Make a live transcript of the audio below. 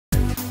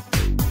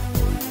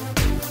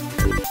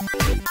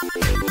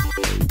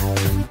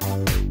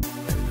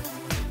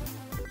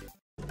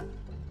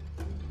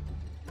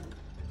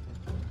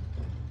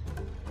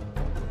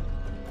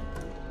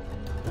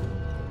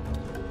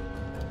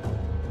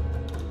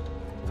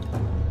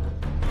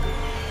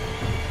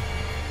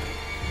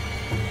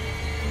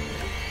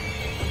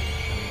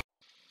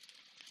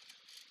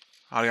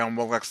Howdy on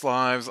Welcome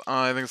Lives.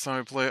 I think it's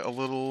time to play a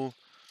little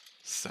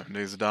 7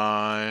 Days to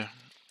Die.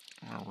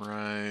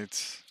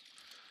 Alright.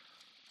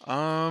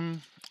 I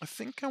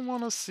think I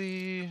want to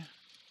see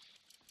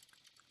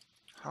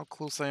how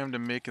close I am to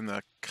making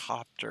the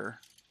copter.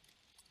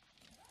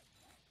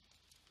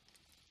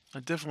 I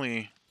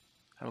definitely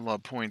have a lot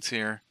of points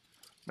here.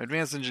 My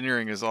advanced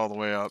engineering is all the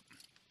way up.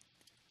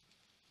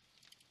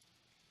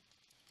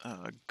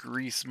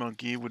 Grease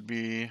monkey would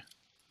be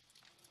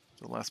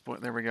the last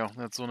point. There we go.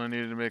 That's what I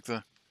needed to make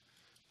the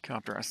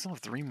copter. I still have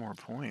 3 more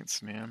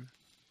points, man.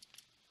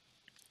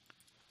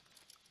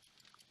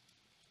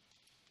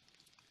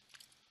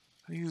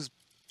 I use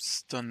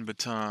stun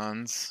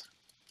batons.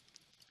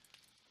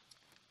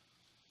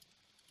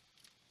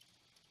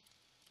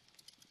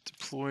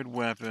 Deployed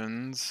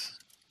weapons.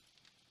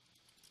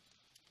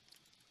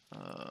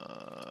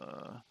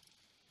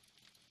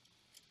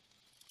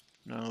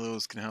 None of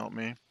those can help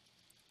me.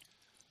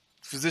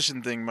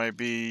 Physician thing might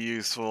be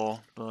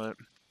useful, but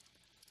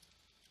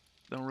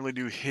don't really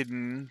do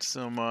hidden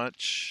so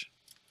much.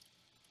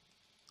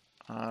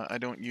 I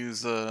don't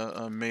use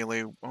a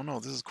melee. Oh no,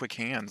 this is quick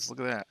hands. Look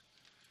at that.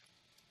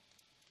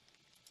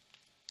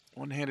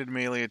 One-handed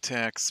melee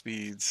attack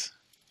speeds.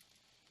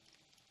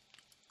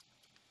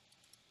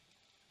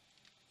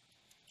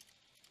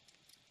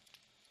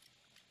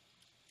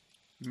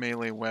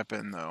 Melee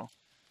weapon, though.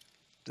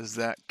 Does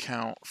that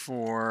count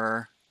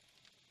for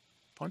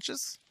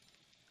punches?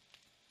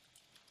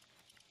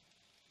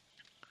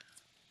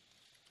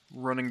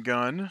 Run and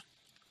gun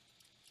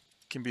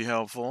can be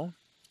helpful.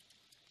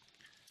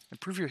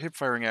 Improve your hip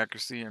firing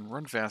accuracy and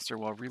run faster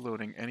while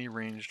reloading any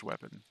ranged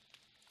weapon.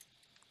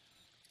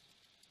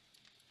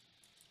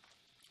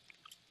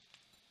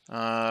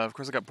 Of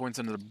course, I got points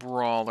into the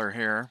brawler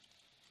here.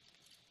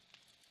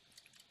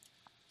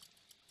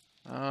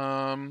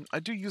 I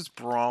do use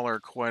brawler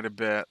quite a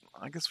bit.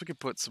 I guess we could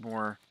put some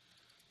more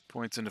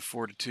points into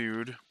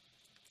fortitude.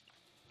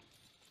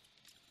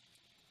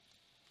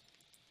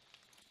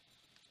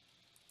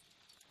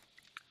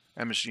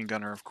 And machine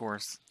gunner, of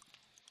course.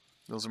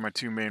 Those are my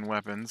 2 main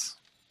weapons.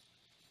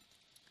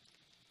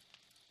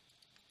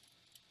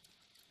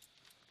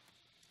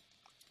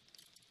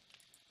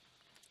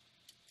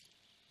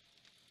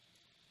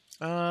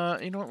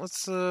 You know what?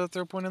 Let's throw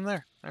a point in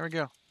there. There we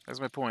go. There's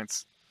my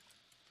points.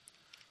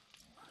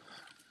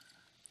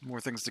 More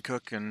things to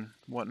cook and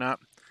whatnot.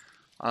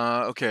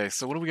 Okay,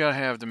 so what do we gotta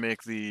have to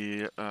make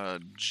the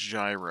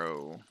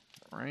gyro,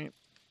 right?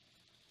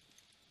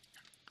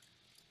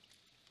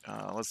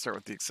 Let's start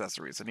with the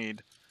accessories. I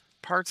need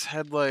parts,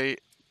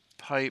 headlight,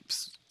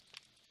 pipes,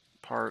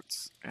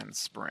 parts, and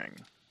spring.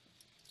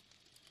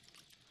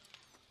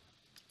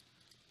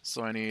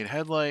 So I need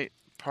headlight,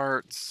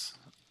 parts,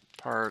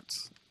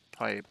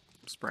 pipe,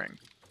 spring.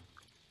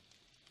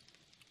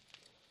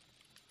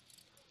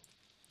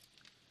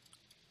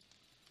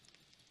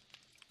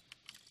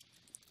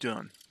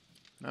 Done.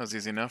 That was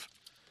easy enough.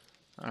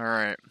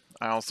 Alright.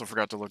 I also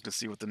forgot to look to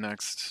see what the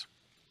next...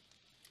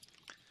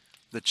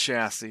 The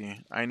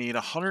chassis. I need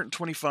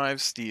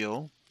 125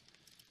 steel,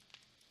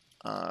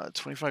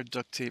 25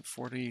 duct tape,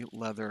 40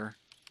 leather,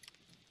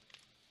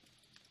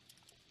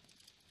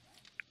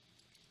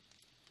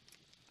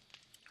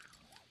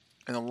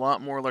 and a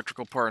lot more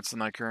electrical parts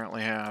than I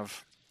currently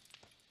have.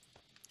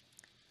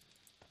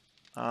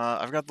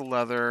 I've got the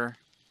leather.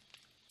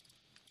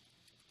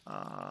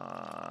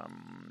 I've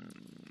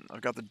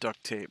got the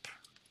duct tape.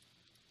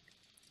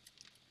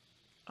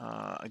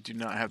 I do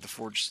not have the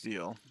forged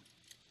steel.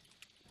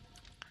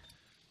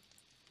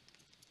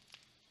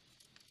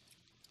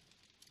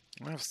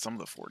 I have some of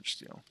the forged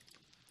steel.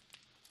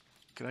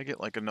 Could I get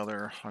like another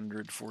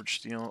 100 forged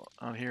steel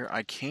out here?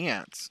 I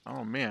can't.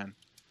 Oh man.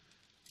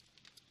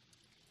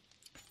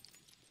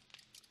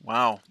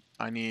 Wow.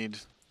 I need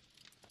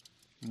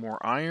more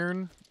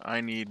iron.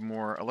 I need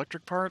more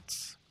electric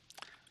parts.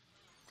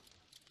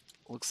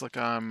 Looks like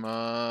I'm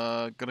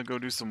gonna go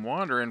do some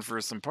wandering for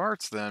some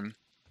parts then.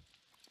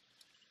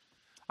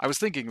 I was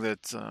thinking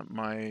that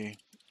my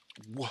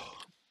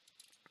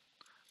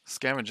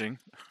scavenging.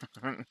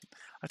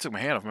 I took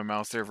my hand off my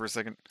mouse there for a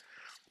second.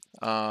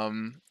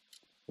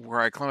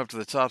 Where I climb up to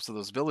the tops of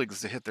those buildings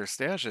to hit their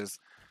stashes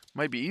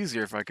might be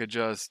easier if I could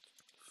just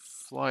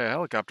fly a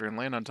helicopter and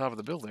land on top of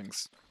the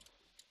buildings.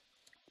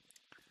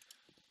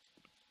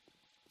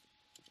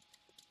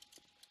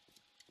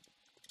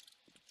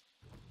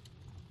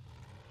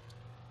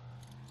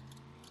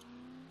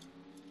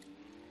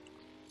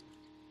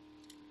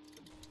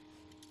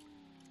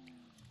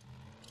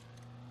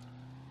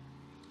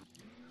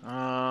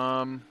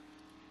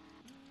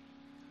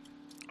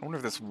 I wonder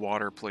if this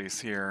water place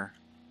here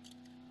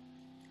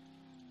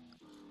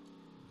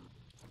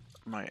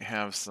might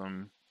have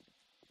some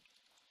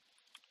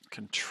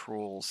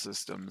control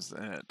systems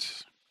in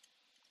it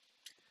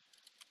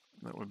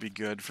that would be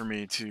good for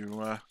me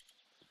to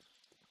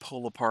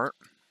pull apart.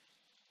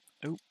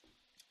 Oh,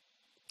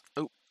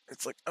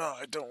 it's like, oh,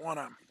 I don't want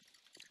to.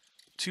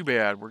 Too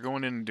bad. We're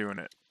going in and doing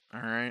it.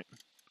 All right.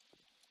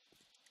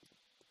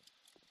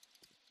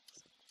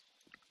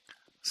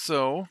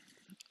 So,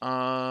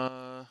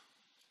 I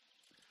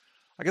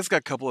guess got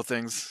a couple of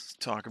things to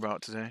talk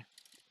about today.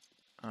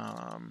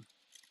 I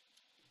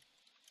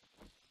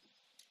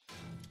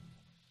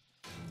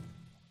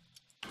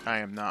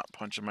am not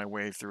punching my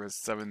way through a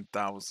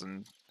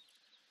 7,000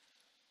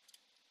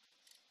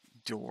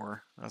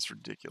 door. That's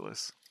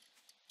ridiculous.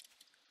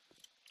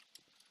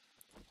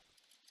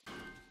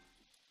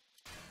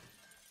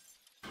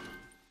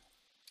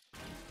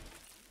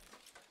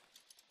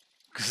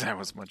 Because that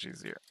was much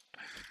easier.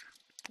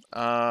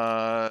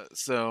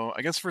 So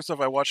I guess first off,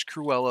 I watched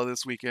Cruella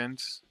this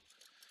weekend.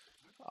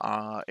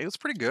 It was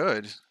pretty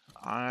good.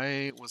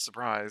 I was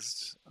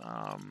surprised.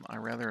 I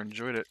rather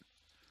enjoyed it.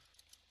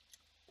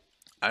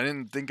 I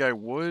didn't think I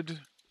would.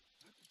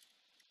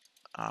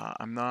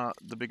 I'm not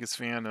the biggest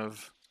fan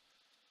of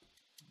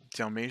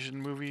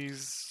Dalmatian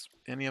movies,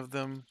 any of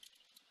them,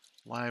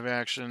 live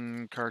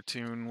action,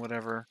 cartoon,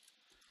 whatever.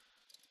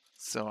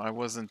 So I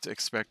wasn't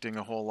expecting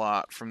a whole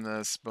lot from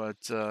this,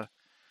 but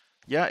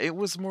yeah, it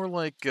was more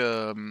like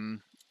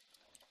kind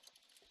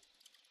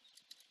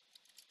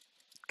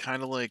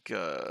of like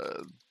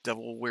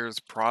Devil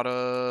Wears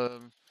Prada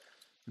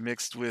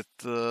mixed with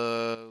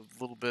a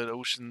little bit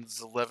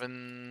Ocean's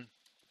 11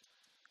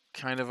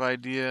 kind of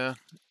idea.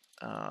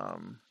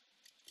 Um,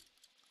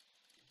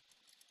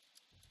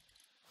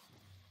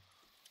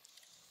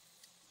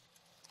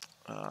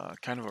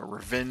 kind of a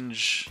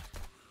revenge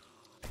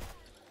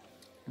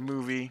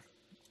movie.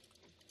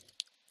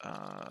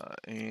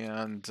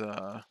 And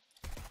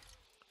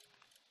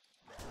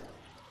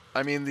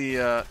I mean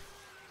the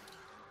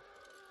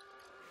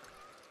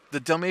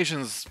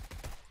Dalmatians,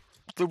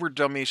 there were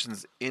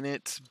Dalmatians in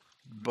it,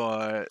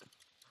 but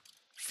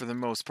for the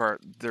most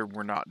part, there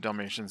were not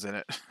Dalmatians in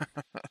it.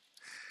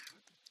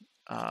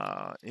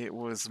 It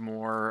was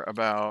more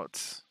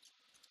about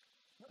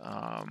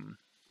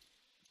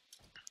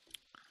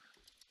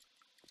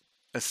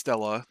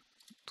Estella,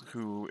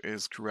 who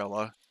is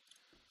Cruella,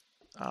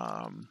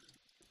 um,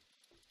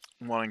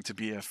 wanting to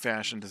be a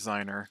fashion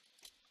designer,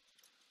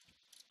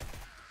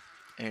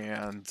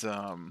 and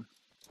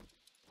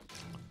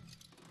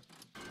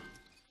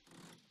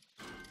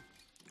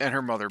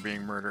her mother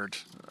being murdered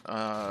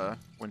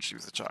when she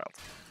was a child.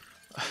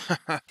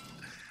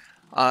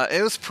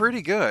 It was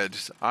pretty good.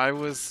 I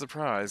was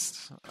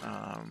surprised.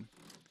 I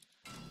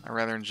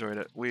rather enjoyed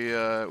it. We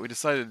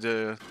decided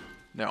to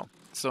no.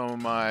 So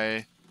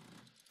my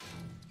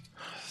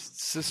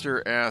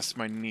sister asked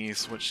my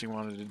niece what she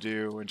wanted to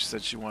do, and she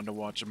said she wanted to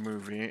watch a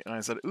movie, and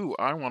I said, "Ooh,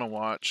 I want to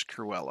watch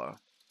Cruella."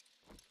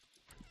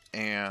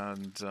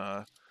 And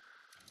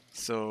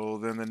so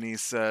then the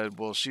niece said,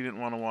 "Well, she didn't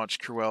want to watch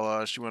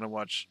Cruella. She wanted to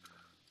watch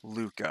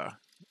Luca,"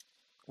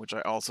 which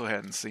I also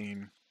hadn't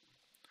seen.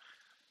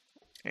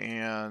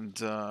 And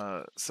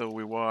so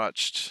we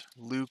watched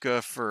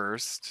Luca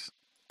first,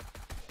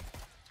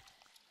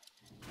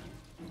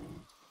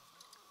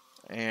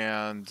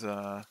 and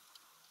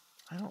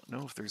I don't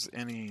know if there's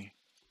any.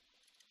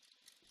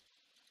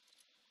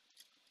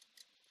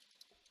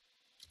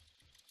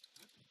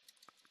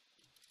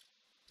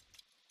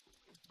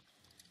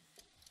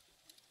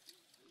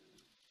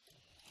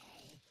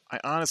 I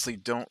honestly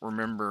don't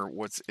remember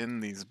what's in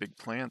these big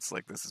plants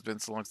like this. It's been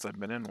so long since I've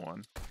been in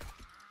one.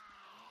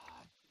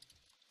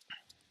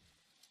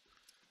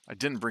 I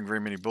didn't bring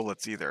very many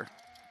bullets either.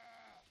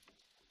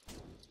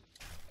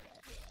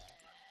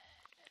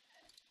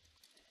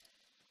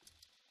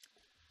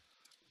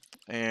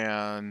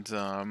 And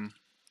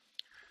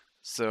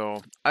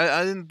so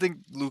I didn't think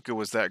Luca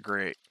was that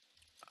great.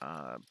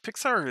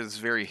 Pixar is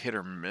very hit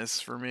or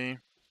miss for me.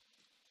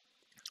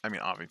 I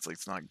mean, obviously,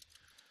 it's not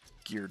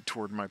geared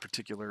toward my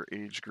particular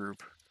age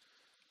group.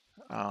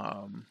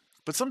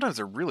 But sometimes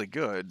they're really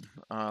good.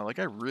 Like,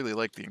 I really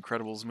like the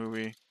Incredibles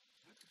movie.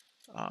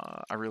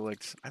 I really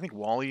liked. I think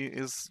Wall-E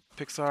is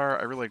Pixar.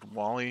 I really liked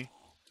Wall-E.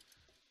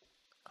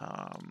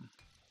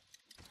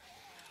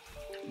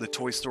 The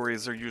Toy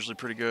Stories are usually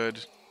pretty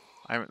good.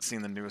 I haven't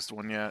seen the newest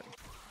one yet,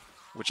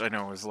 which I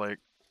know is like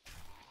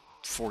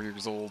 4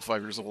 years old,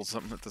 5 years old,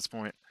 something at this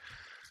point.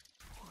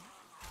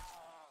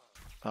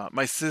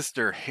 My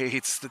sister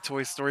hates the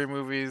Toy Story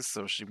movies,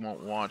 so she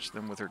won't watch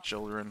them with her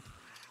children,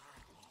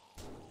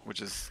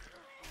 which is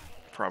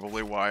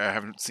probably why I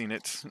haven't seen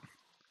it.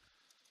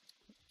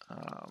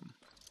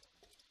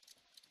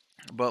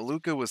 But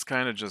Luca was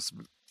kind of just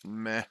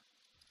meh.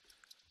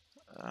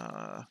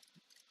 I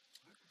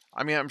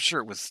mean, I'm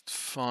sure it was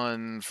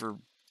fun for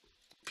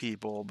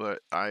people,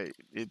 but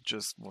it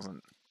just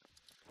wasn't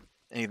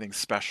anything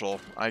special,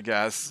 I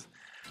guess.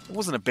 It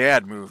wasn't a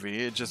bad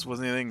movie, it just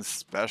wasn't anything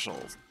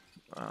special.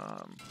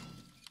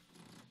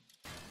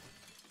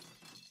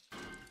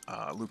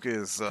 Luca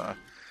is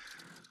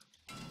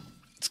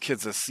this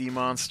kid's a sea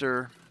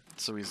monster,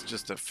 so he's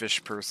just a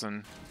fish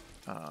person.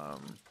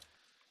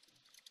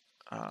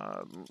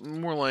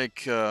 More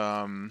like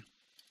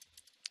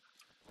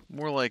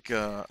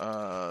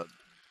a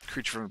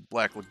creature from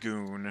Black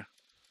Lagoon,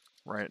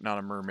 right? Not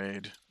a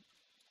mermaid.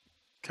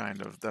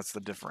 Kind of. That's the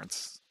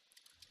difference,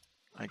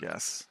 I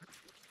guess.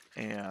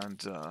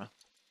 And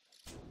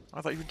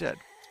I thought you were dead.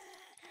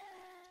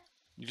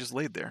 You just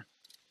laid there.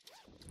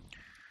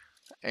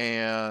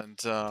 And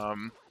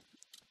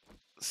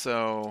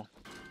so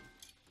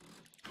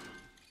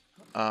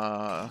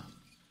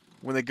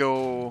when they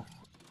go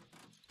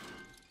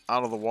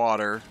out of the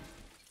water,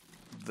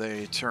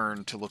 they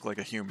turn to look like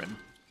a human.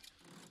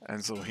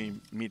 And so he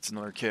meets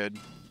another kid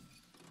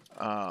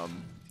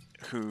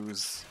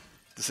who's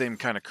the same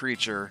kind of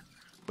creature,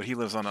 but he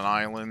lives on an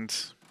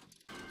island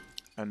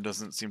and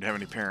doesn't seem to have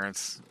any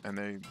parents, and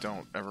they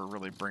don't ever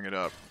really bring it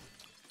up.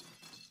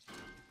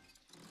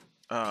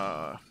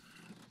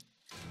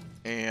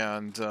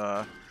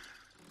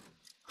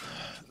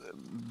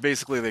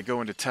 Basically they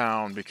go into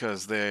town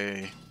because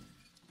they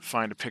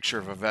find a picture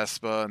of a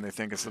Vespa and they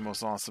think it's the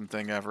most awesome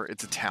thing ever.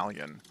 It's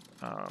Italian.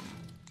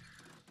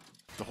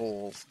 The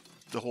whole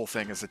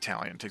thing is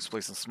Italian. It takes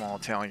place in a small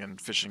Italian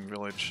fishing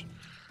village,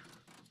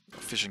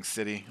 fishing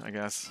city, I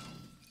guess.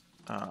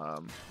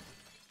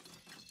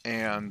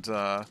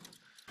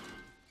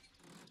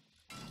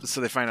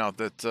 So they find out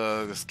that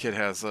this kid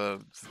has a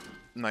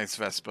nice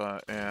Vespa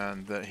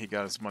and that he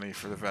got his money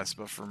for the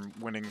Vespa from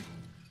winning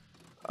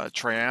a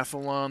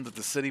triathlon that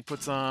the city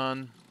puts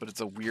on, but it's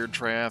a weird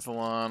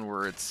triathlon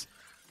where it's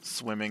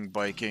swimming,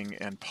 biking,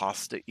 and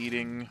pasta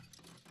eating.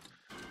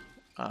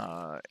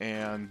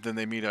 And then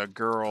they meet a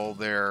girl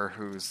there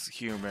who's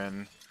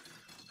human,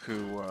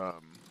 who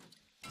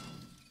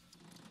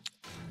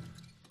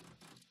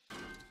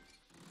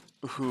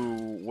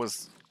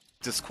was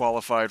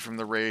disqualified from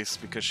the race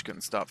because she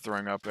couldn't stop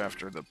throwing up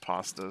after the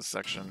pasta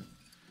section.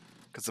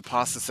 Because the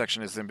pasta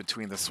section is in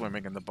between the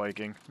swimming and the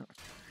biking.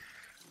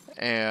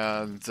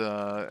 And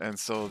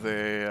so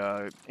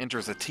they enter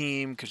as a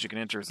team, because you can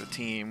enter as a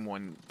team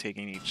when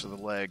taking each of the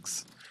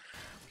legs.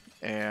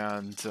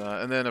 And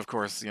then, of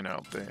course, you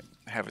know, they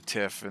have a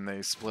tiff and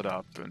they split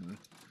up, and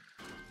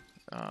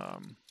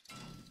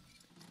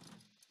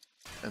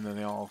then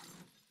they all,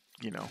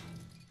 you know,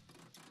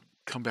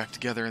 come back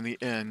together in the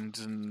end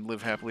and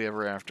live happily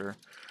ever after.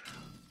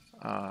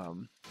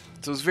 So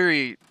it was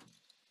very...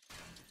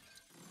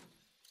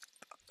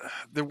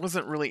 There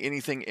wasn't really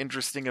anything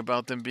interesting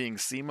about them being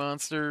sea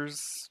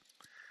monsters,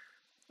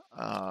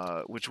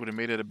 which would have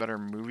made it a better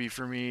movie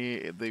for me.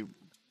 It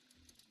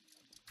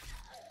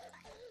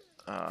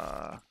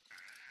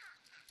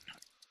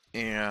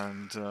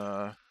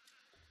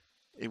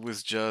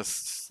was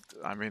just,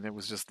 I mean, it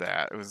was just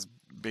that. It was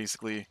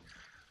basically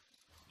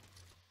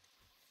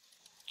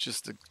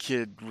just a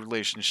kid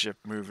relationship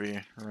movie,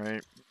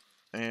 right?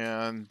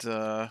 And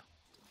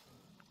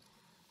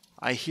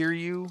I hear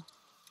you,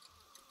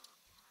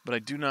 but I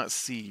do not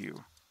see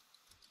you.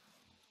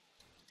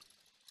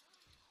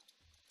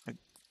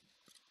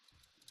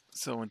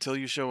 So until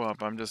you show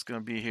up, I'm just going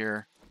to be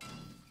here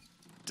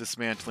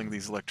dismantling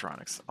these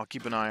electronics. I'll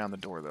keep an eye on the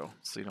door, though,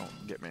 so you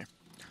don't get me.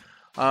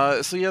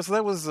 So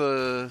that was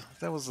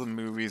the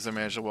movies I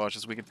managed to watch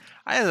this weekend.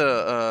 I had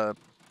a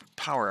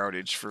power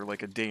outage for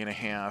like a day and a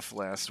half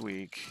last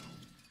week,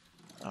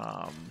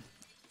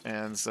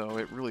 and so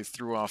it really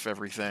threw off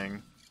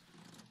everything.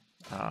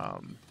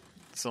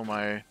 So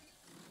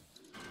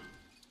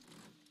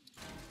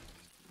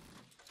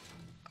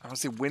I would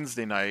say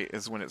Wednesday night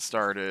is when it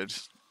started,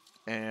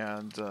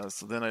 and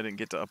so then I didn't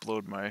get to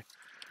upload my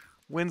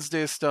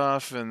Wednesday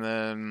stuff, and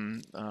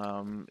then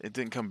it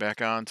didn't come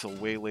back on until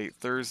way late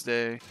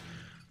Thursday,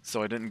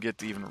 so I didn't get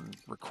to even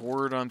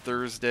record on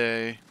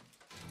Thursday.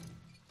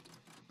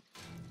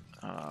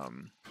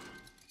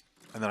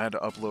 And then I had to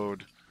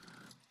upload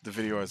the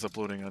video I was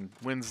uploading on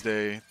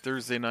Wednesday,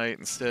 Thursday night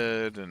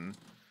instead, and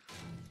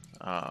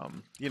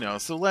you know,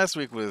 so last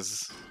week I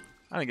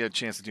didn't get a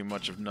chance to do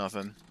much of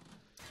nothing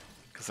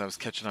because I was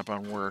catching up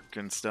on work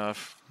and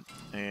stuff,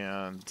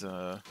 and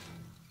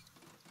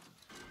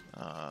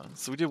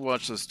so we did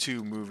watch those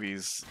two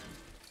movies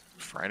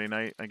Friday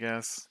night, I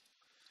guess.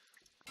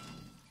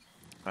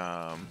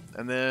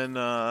 And then,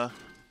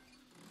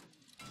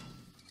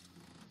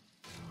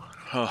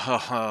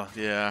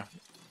 yeah.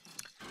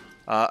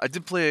 I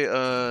did play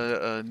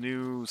a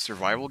new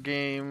survival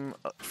game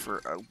for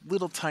a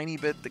little tiny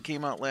bit that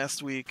came out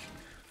last week.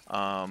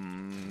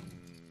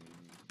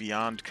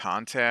 Beyond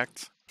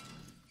Contact.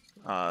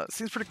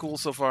 Seems pretty cool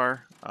so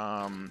far.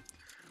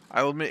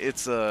 I'll admit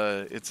it's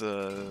a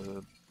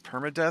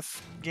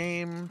permadeath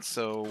game,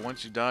 so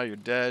once you die, you're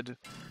dead.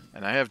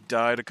 And I have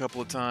died a couple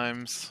of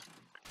times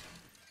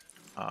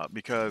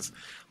because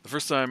the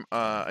first time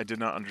I did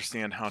not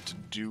understand how to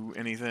do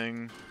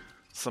anything.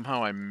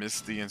 Somehow I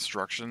missed the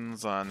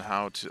instructions on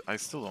how to... I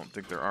still don't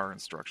think there are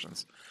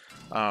instructions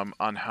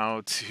on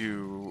how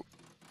to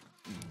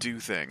do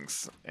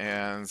things.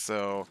 And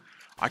so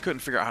I couldn't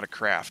figure out how to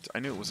craft. I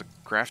knew it was a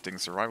crafting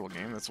survival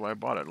game. That's why I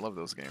bought it. I love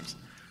those games.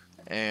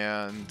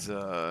 And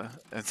so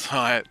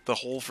the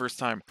whole first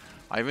time,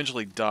 I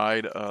eventually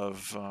died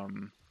of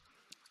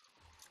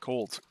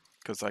cold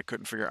because I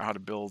couldn't figure out how to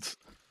build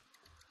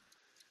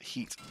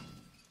heat.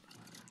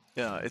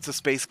 Yeah, it's a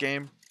space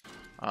game.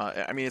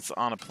 I mean, it's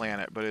on a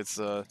planet, but it's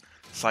a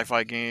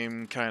sci-fi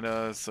game, kind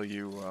of. So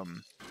you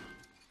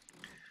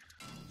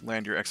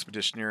land your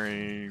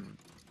expeditionary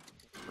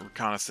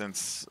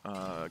reconnaissance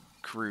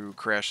crew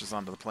crashes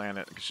onto the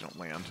planet because you don't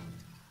land,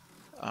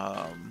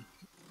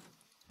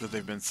 that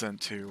they've been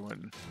sent to,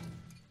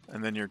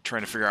 and then you're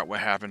trying to figure out what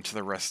happened to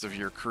the rest of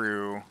your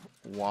crew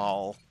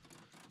while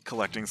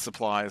collecting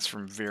supplies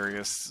from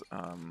various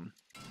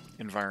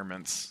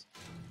environments.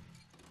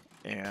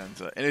 And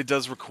it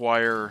does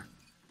require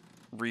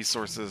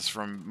resources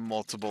from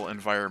multiple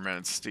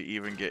environments to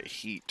even get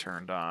heat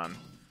turned on,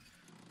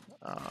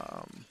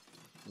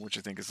 which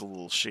I think is a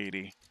little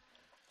shady.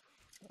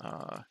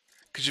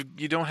 Because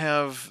you don't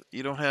have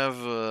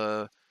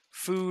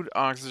food,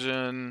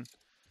 oxygen,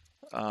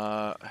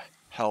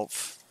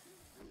 health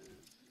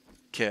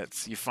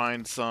kits. You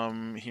find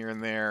some here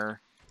and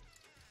there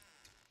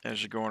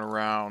as you're going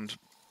around.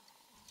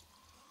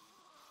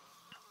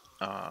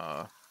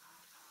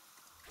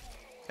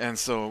 And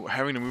so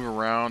having to move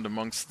around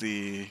amongst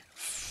the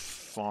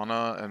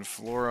fauna and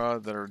flora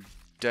that are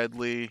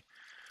deadly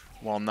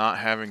while not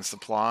having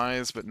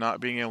supplies, but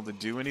not being able to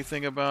do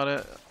anything about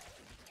it.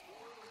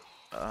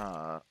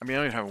 I mean, I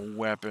don't even have a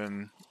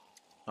weapon.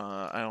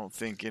 I don't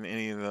think in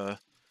any of the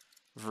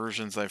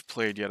versions I've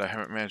played yet, I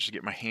haven't managed to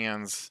get my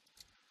hands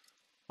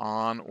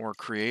on or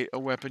create a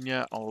weapon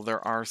yet, although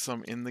there are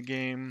some in the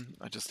game.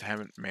 I just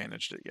haven't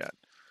managed it yet.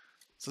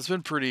 So it's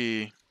been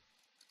pretty...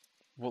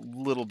 what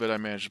little bit I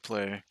managed to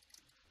play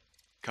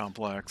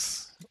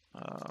complex.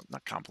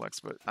 Not complex,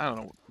 but I don't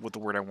know what the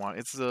word I want.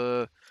 It's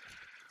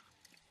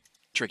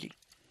tricky.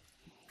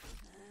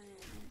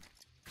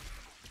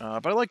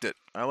 But I liked it.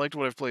 I liked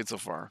what I've played so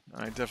far.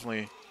 I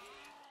definitely,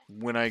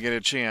 when I get a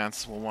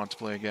chance, will want to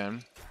play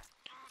again.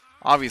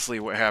 Obviously,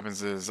 what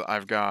happens is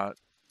I've got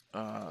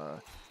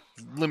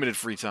limited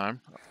free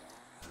time,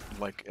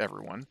 like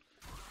everyone.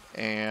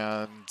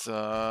 And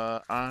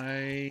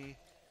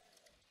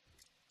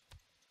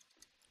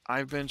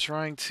I've been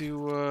trying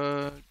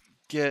to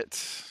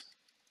get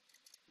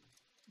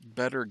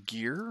better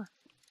gear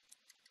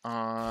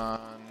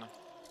on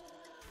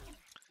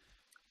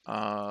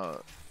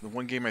the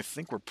one game I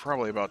think we're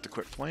probably about to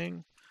quit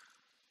playing,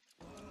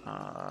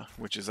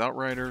 which is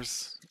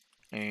Outriders,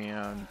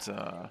 and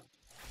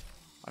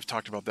I've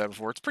talked about that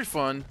before. It's pretty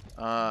fun.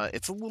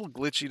 It's a little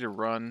glitchy to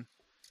run,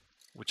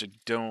 which I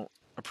don't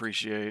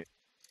appreciate.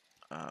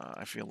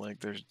 I feel like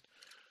there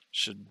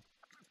should,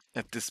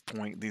 at this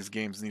point, these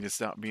games need to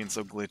stop being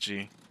so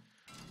glitchy.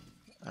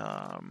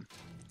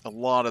 A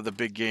lot of the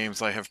big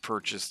games I have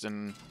purchased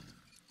in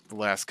the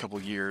last couple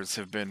years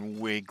have been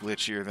way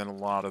glitchier than a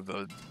lot of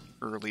the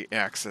early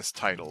access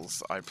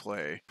titles I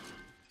play,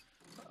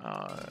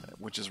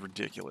 which is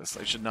ridiculous.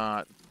 I should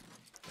not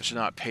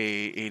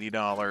pay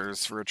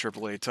 $80 for a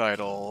AAA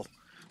title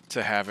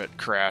to have it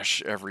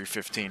crash every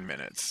 15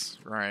 minutes,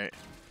 right?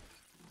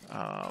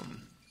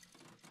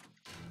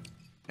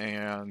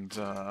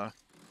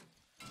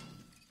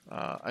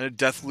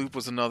 Deathloop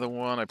was another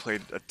one. I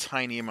played a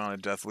tiny amount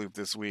of Deathloop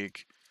this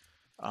week.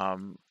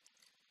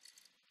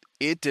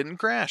 It didn't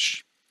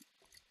crash.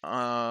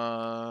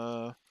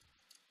 Because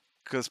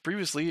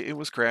previously it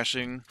was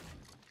crashing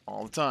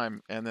all the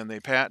time. And then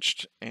they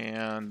patched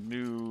and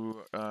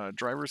new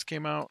drivers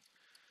came out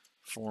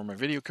for my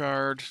video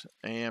card.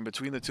 And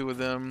between the two of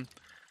them,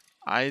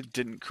 I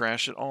didn't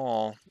crash at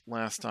all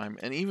last time.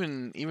 And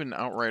even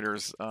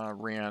Outriders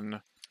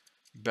ran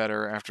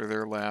better after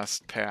their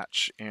last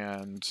patch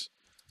and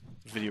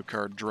video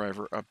card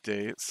driver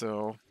update.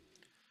 So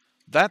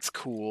that's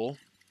cool.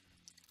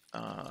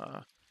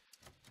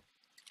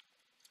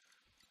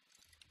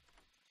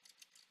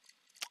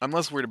 I'm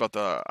less worried about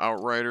the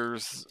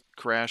Outriders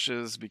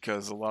crashes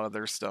because a lot of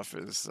their stuff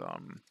is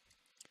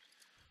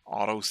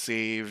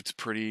auto-saved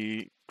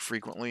pretty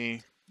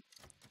frequently.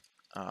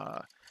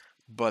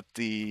 But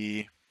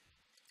oops,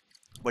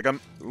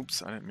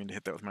 I didn't mean to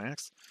hit that with my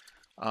axe.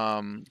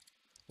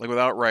 Like with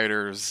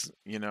Outriders,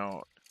 you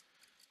know,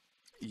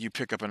 you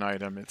pick up an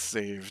item, it's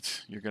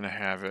saved. You're going to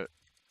have it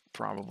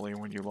probably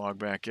when you log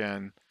back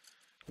in.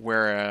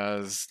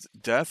 Whereas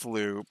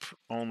Deathloop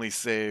only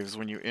saves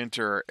when you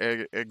enter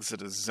or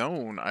exit a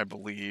zone, I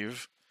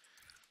believe.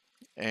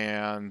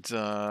 And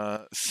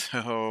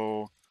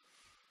so,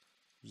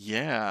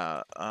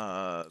 yeah,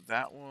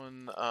 that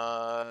one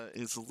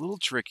is a little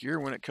trickier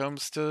when it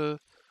comes to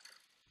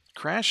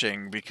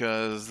crashing,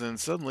 because then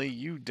suddenly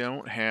you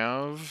don't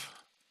have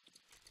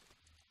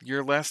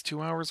your last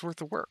 2 hours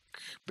worth of work,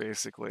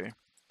 basically.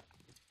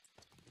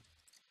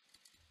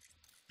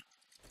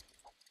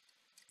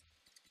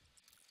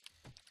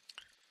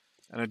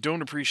 And I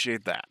don't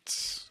appreciate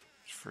that,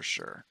 for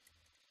sure.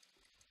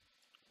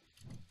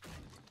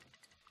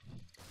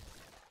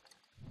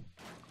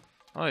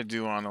 What do I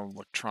do on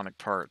electronic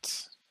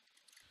parts?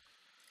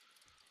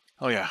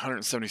 Oh yeah,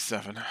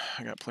 177.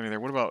 I got plenty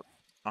there. What about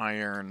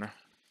iron?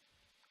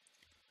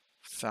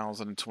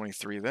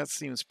 1,023. That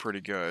seems pretty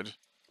good.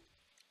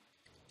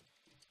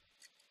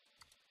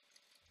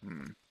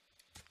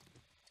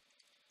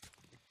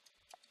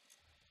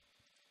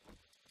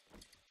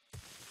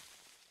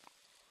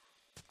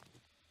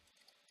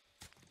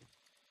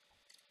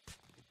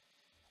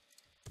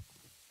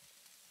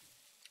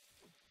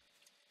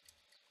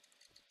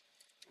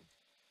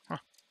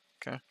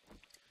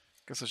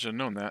 Guess I should have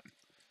known that.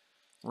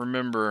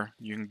 Remember,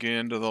 you can get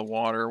into the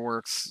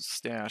waterworks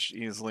stash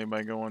easily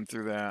by going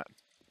through that.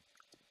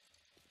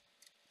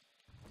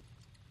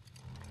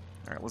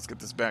 Alright, let's get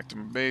this back to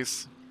my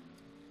base.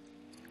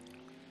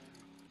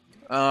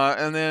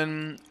 And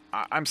then,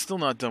 I'm still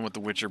not done with the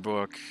Witcher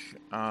book.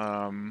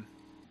 You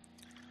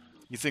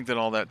think that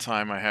all that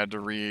time I had to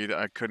read,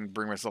 I couldn't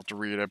bring myself to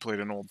read. I played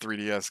an old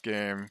 3DS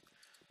game,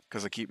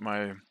 because I keep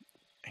my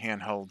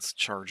handhelds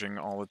charging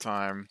all the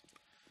time.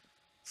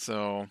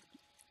 So,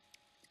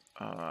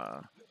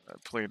 I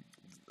played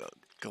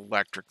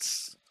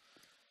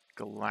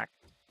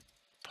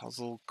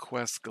Puzzle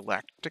Quest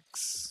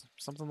Galactics,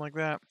 something like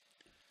that.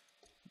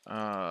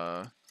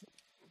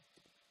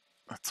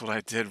 That's what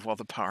I did while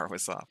the power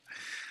was off.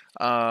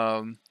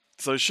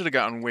 So I should have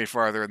gotten way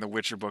farther in the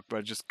Witcher book, but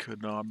I just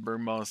could not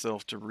bring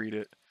myself to read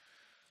it.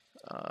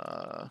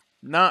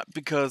 Not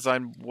because I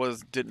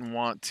didn't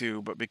want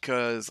to, but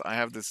because I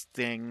have this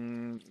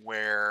thing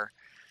where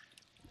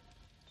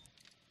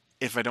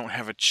if I don't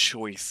have a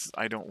choice,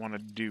 I don't want to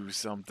do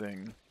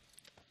something.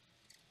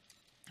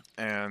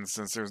 And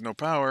since there's no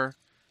power,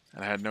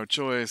 and I had no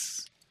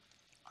choice,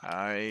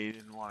 I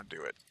didn't want to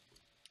do it.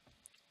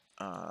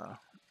 I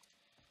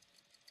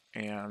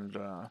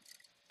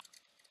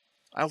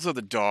also have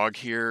the dog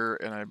here,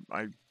 and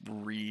I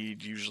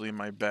read usually in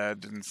my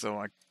bed, and so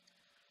I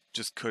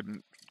just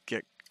couldn't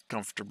get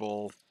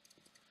comfortable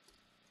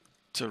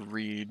to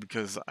read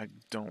because I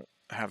don't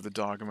have the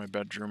dog in my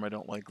bedroom. I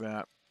don't like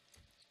that.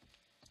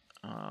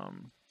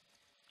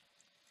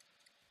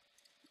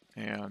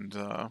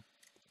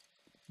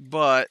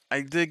 But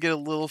I did get a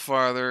little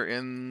farther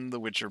in the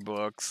Witcher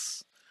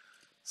books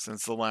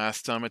since the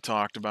last time I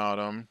talked about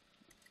them.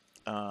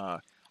 I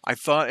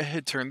thought it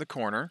had turned the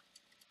corner.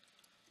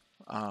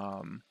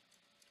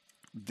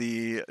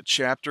 The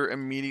chapter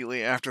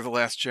immediately after the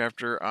last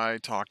chapter I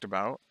talked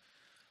about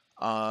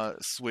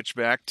switched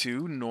back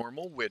to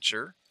normal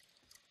Witcher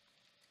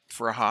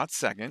for a hot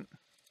second.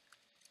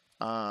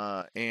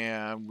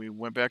 And we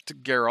went back to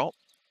Geralt,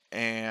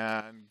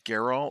 and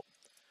Geralt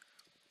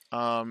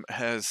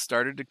has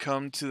started to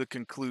come to the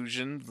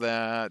conclusion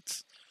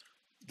that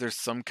there's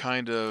some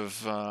kind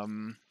of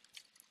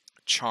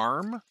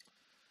charm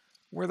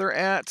where they're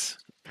at.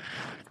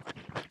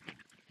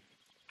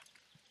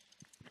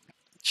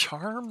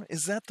 Charm?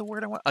 Is that the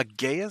word I want? A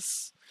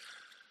Gaius?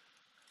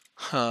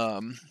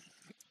 A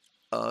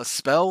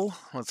spell?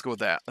 Let's go with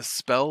that. A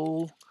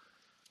spell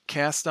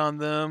cast on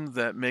them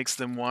that makes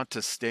them want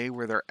to stay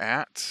where they're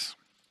at,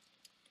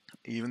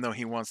 even though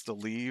he wants to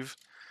leave.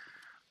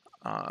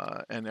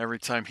 And every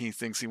time he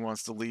thinks he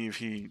wants to leave,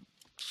 he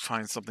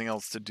finds something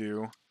else to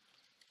do.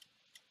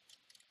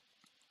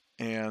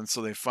 And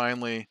so they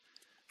finally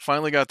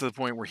got to the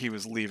point where he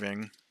was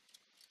leaving.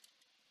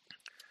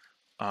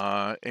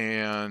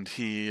 And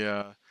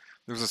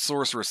there's a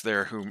sorceress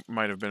there who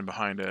might have been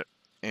behind it,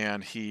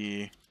 and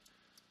he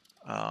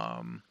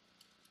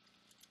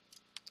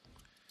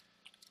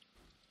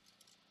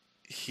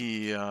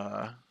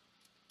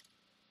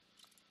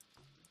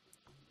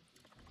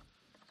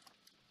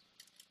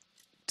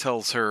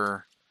tells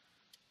her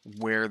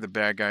where the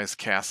bad guy's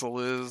castle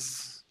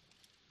is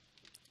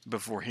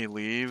before he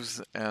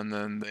leaves, and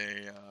then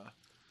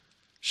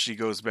she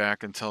goes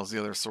back and tells the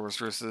other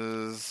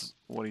sorceresses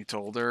what he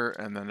told her,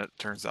 and then it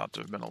turns out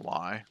to have been a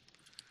lie.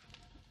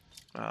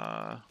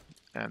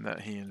 And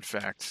that he, in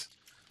fact,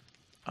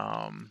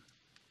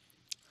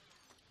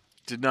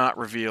 did not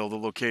reveal the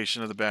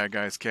location of the bad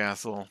guy's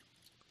castle.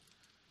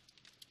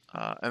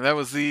 And that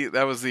was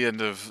the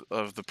end of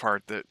the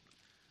part that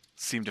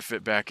seemed to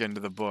fit back into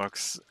the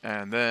books.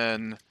 And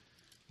then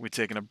we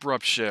take an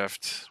abrupt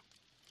shift.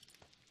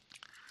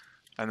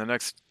 And the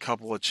next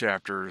couple of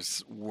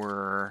chapters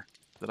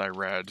that I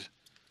read,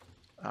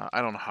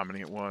 I don't know how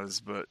many it was,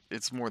 but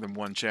it's more than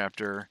one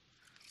chapter,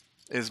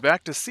 is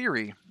back to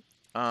Ciri,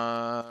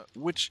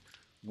 which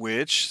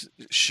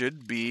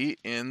should be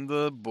in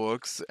the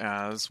books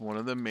as one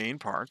of the main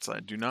parts.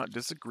 I do not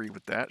disagree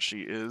with that.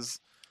 She is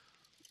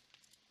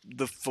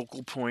the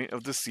focal point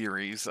of the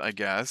series, I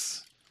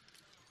guess.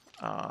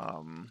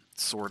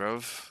 Sort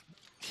of.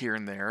 Here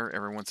and there,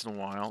 every once in a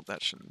while.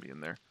 That shouldn't be in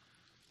there.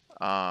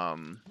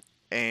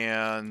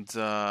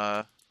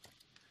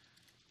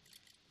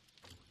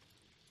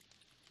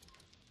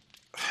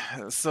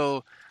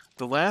 So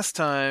the last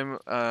time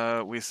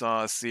we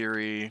saw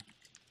Ciri,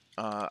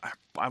 I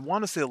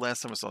want to say the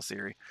last time I saw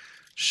Ciri,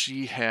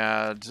 she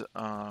had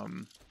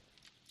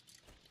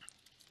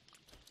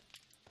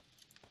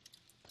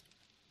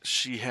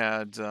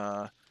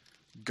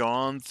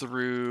gone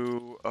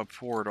through a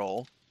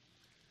portal,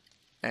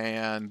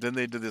 and then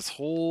they did this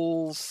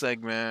whole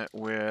segment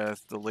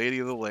with the Lady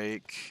of the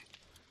Lake,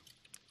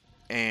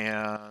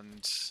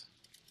 and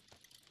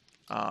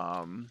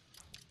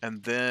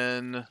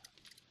then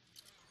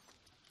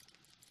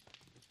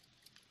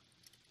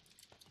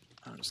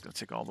I'm just going to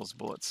take all those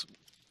bullets.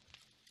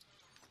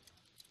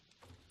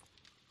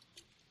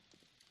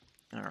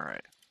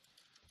 Alright.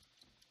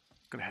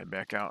 Going to head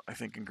back out, I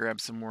think, and grab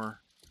some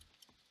more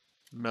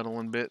metal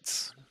and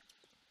bits.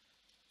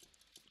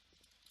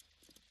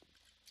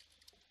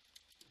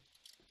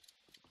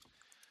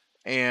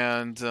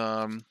 And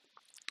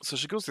so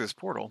she goes through this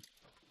portal,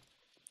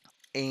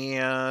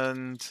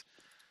 and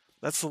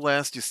that's the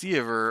last you see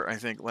of her, I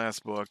think,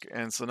 last book.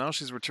 And so now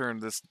she's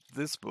returned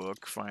this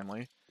book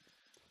finally,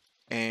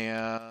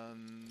 and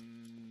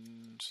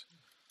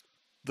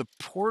the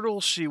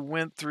portal she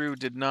went through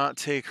did not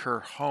take her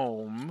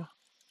home.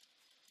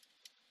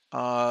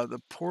 The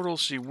portal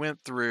she went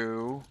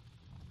through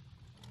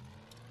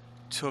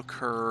took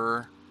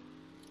her.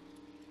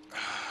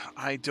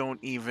 I don't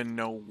even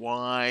know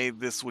why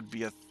this would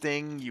be a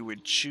thing you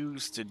would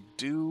choose to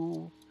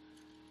do.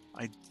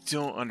 I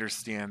don't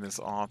understand this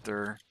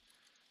author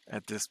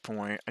at this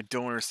point. I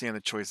don't understand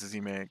the choices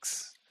he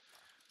makes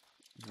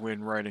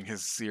when writing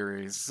his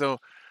series. So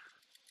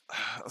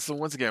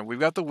once again, we've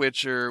got The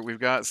Witcher, we've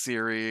got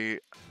Ciri.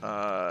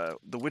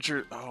 The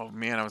Witcher. Oh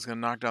man, I was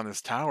gonna knock down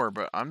this tower,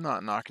 but I'm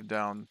not knocking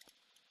down.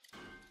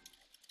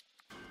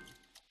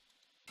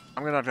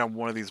 I'm gonna knock down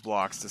one of these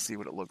blocks to see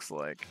what it looks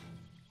like.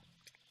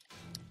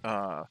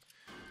 So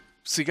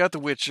you got The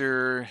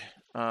Witcher.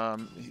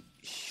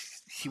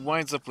 He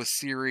winds up with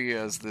Ciri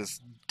as this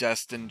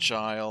destined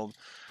child.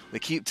 They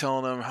keep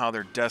telling him how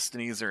their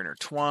destinies are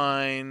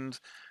intertwined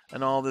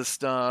and all this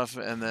stuff,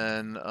 and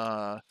then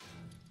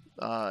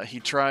he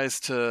tries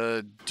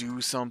to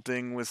do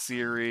something with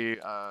Ciri,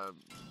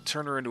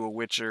 turn her into a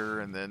Witcher,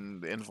 and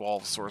then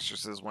involve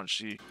sorceresses once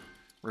she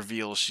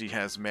reveals she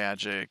has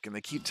magic. And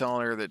they keep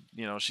telling her that,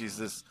 you know, she's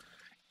this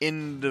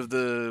end of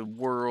the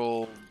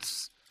world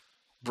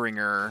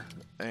bringer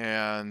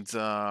and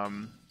stuff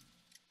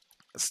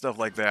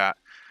like that,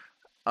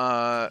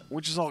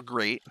 which is all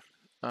great,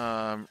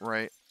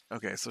 right?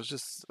 Okay, so it's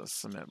just a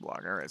cement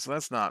block. All right, so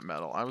that's not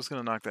metal. I was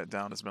going to knock that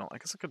down as metal. I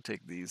guess I could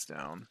take these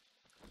down.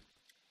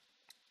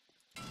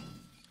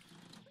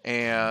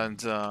 And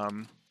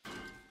then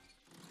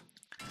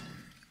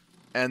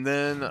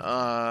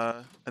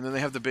they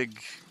have the big,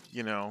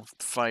 you know,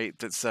 fight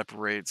that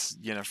separates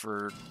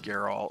Yennefer,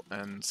 Geralt,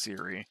 and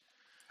Ciri.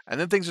 And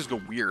then things just go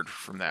weird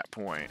from that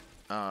point.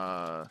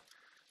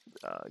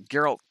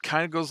 Geralt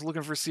kind of goes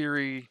looking for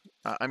Ciri.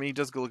 I mean, he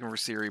does go looking for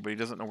Ciri, but he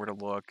doesn't know where to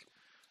look.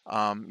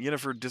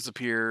 Yennefer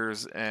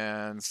disappears,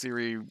 and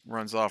Ciri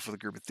runs off with a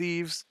group of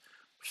thieves.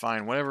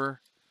 Fine,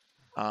 whatever.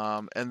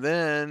 And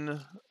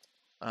then,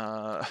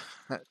 and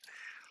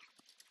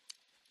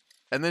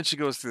then she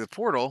goes through the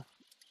portal.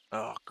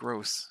 Oh,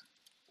 gross.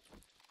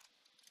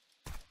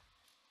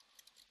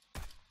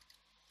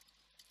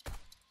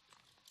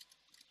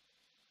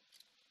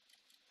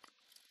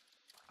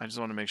 I just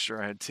want to make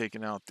sure I had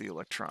taken out the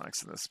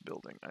electronics in this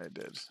building. I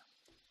did.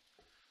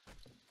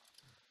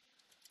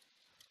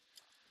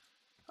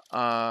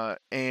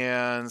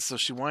 And so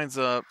she winds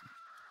up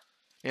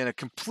in a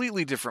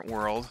completely different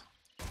world.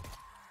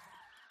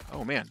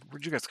 Oh man,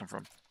 where'd you guys come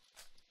from?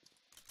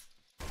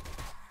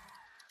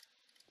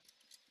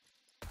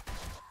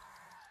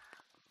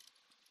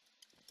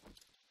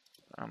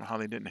 I don't know how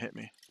they didn't hit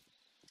me.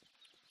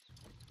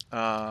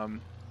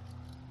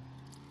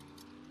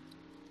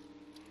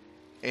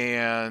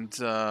 And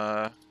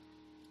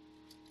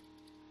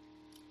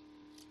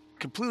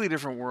completely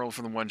different world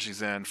from the one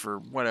she's in for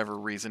whatever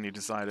reason he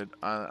decided.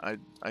 I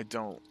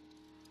don't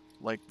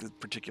like the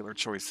particular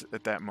choice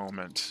at that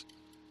moment.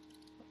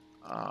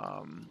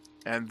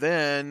 And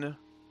then,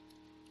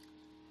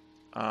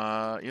 you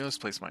know, this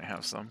place might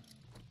have some.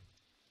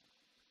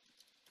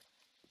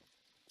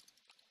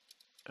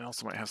 It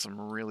also might have some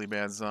really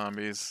bad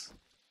zombies.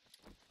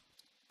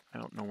 I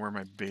don't know where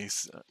my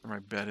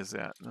bed is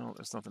at. No,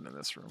 there's nothing in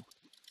this room.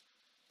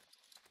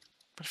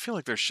 But I feel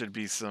like there should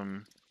be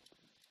some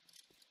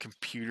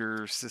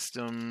computer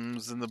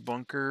systems in the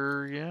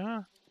bunker,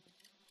 yeah?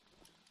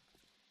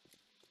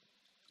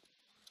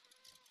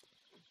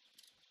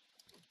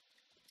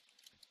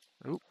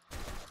 Oop.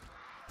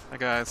 Hi,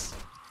 guys.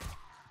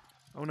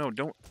 Oh no,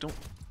 don't.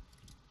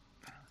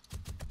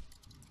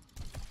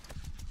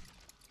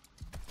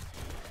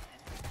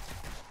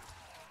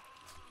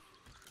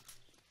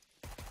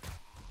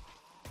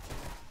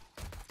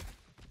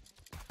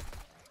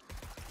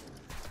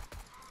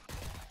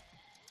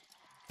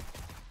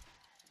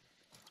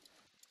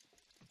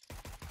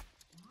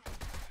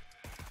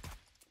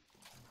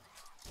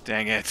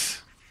 Dang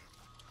it.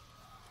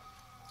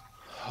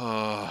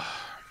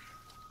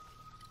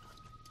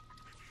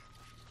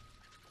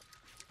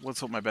 Let's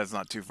hope my bed's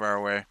not too far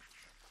away.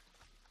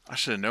 I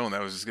should have known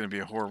that was just going to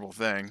be a horrible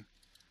thing.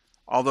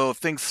 Although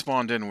things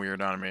spawned in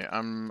weird on me.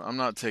 I'm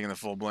not taking the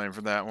full blame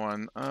for that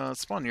one.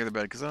 Spawn near the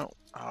bed because I don't...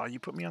 Oh, you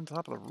put me on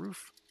top of the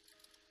roof.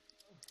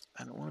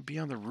 I don't want to be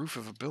on the roof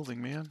of a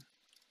building, man.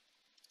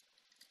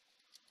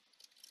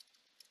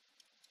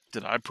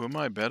 Did I put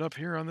my bed up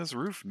here on this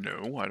roof?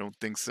 No, I don't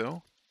think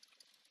so.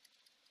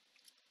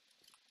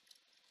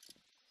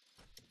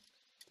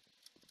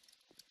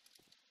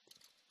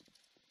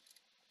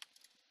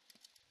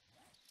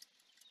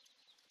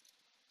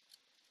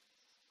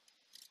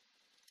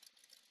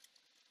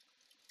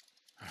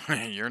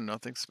 You're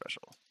nothing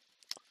special.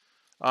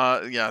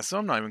 Yeah, so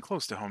I'm not even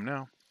close to home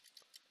now.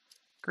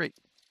 Great.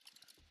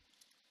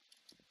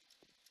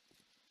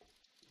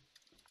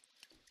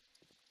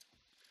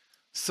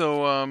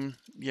 So,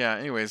 yeah,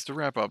 anyways, to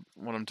wrap up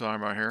what I'm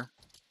talking about here.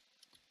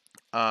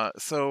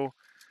 So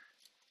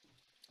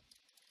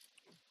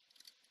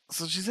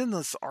she's in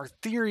this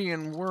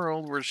Arthurian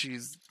world where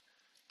she's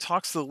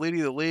talks to the Lady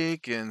of the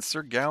Lake and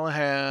Sir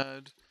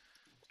Galahad,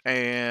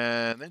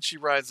 and then she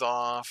rides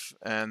off,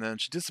 and then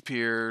she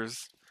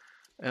disappears,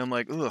 and I'm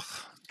like, ugh,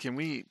 can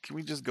we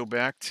just go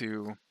back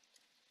to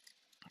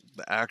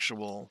the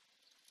actual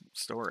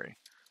story?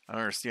 I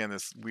don't understand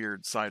this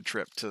weird side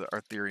trip to the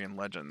Arthurian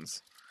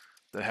legends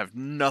that have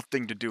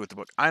nothing to do with the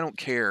book. I don't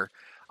care.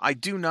 I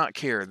do not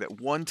care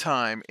that one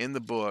time in the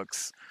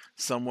books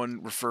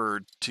someone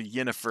referred to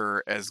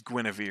Yennefer as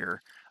Guinevere.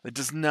 It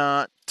does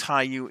not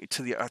tie you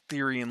to the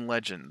Arthurian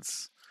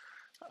legends.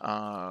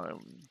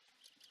 Um,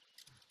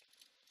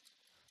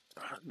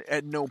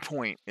 at no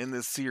point in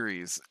this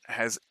series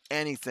has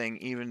anything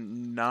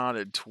even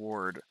nodded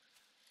toward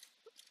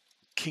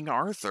King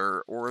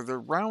Arthur or the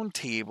Round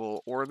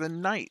Table or the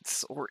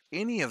Knights or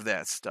any of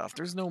that stuff.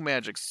 There's no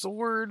magic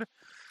sword.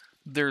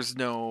 There's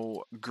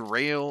no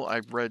Grail.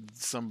 I've read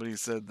somebody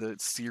said that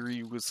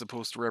Ciri was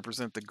supposed to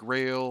represent the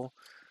Grail.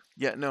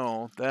 Yet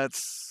no,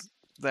 that's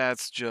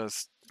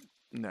just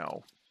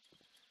no.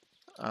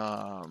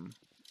 Um,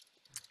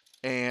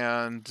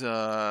 and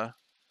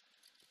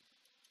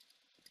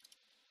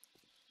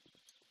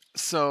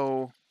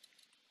so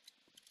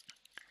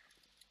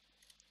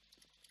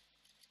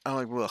I'm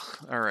like, well,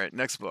 all right,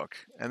 next book.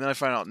 And then I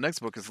find out next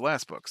book is the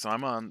last book. So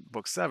I'm on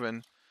book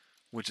 7,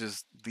 which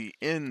is the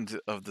end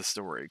of the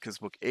story, because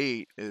book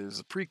 8 is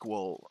a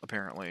prequel,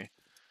 apparently.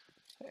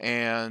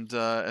 And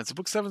so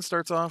book 7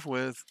 starts off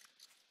with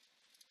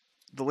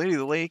the Lady of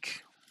the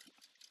Lake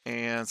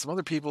and some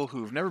other people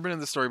who've never been in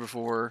the story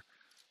before,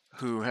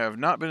 who have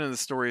not been in the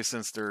story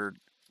since their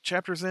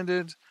chapters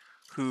ended,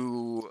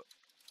 who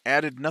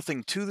added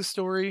nothing to the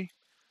story,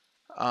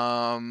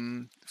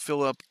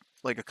 fill up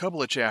like a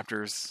couple of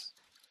chapters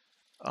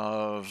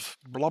of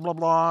blah blah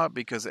blah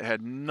because it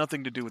had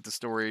nothing to do with the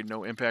story,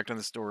 no impact on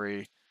the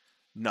story,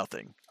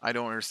 nothing. I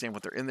don't understand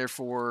what they're in there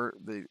for.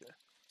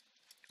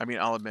 I mean,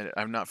 I'll admit it,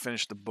 I've not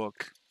finished the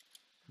book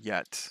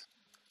yet,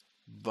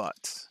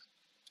 but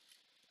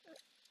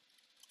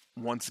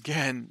once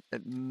again,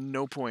 at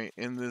no point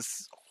in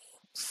this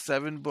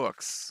 7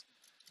 books,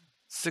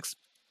 six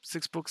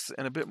books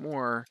and a bit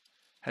more,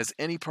 has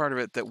any part of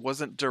it that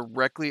wasn't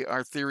directly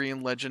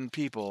Arthurian legend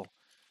people,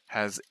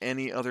 has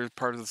any other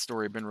part of the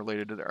story been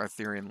related to the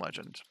Arthurian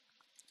legend.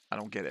 I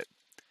don't get it.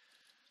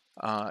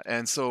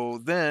 And so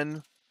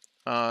then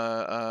we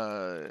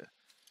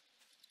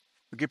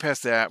get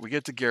past that. We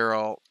get to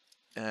Geralt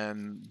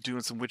and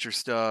doing some Witcher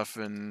stuff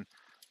and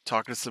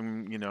talking to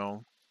some,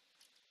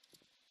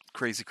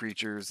 crazy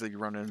creatures that you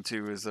run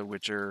into as a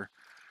Witcher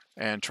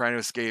and trying to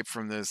escape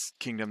from this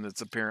kingdom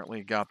that's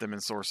apparently got them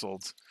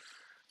ensorcelled.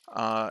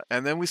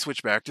 And then we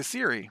switch back to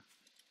Ciri.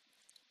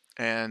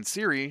 And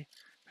Ciri,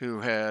 who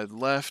had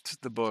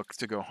left the book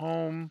to go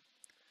home,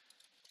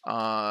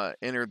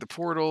 entered the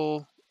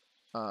portal,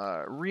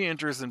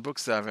 re-enters in book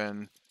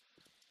 7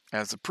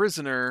 as a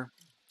prisoner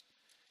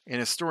in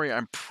a story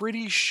I'm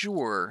pretty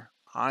sure,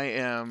 I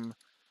am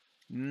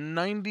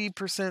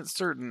 90%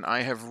 certain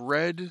I have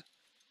read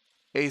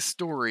a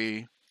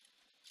story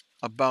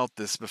about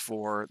this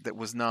before that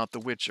was not The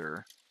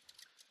Witcher.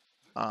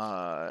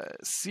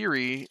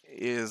 Ciri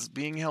is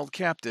being held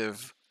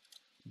captive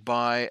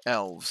by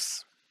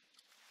elves.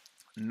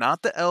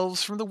 Not the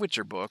elves from the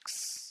Witcher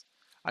books.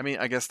 I mean,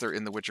 I guess they're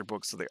in the Witcher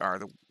books, so they are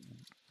the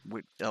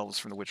elves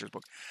from the Witcher's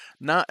book.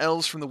 Not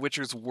elves from the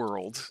Witcher's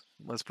world.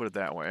 Let's put it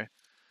that way.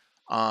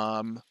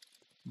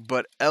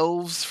 But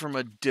elves from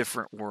a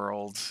different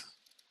world.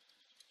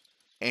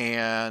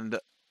 And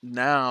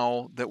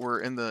now that we're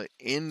in the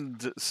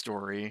end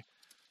story,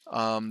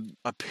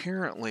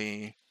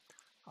 apparently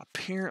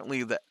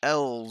the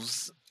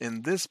elves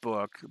in this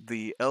book,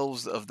 the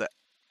elves of the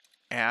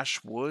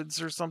Ash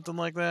Woods or something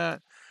like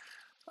that,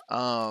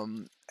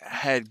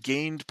 had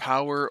gained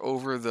power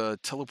over the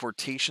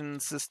teleportation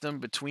system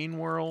between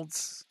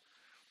worlds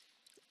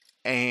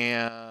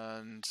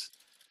and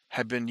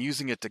had been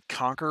using it to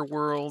conquer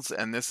worlds,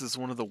 and this is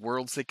one of the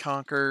worlds they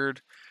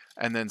conquered,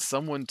 and then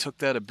someone took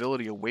that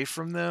ability away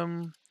from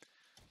them,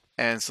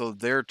 and so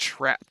they're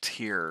trapped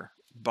here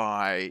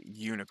by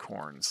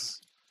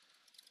unicorns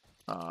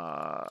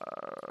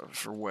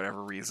for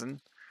whatever reason.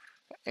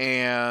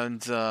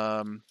 And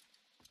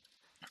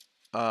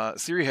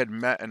Ciri had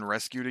met and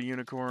rescued a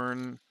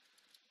unicorn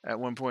at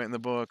one point in the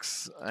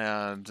books,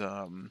 and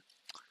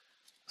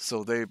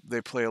so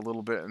they play a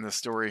little bit in the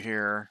story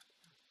here,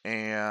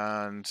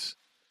 and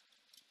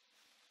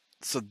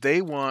so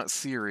they want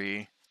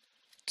Ciri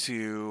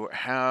to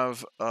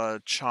have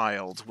a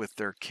child with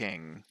their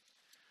king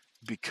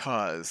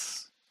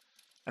because,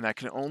 and I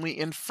can only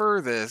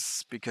infer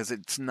this because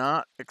it's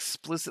not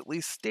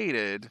explicitly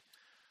stated,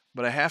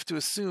 but I have to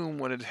assume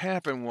what had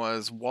happened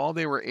was while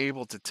they were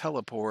able to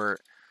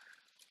teleport,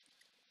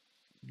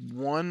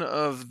 one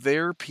of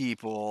their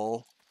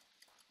people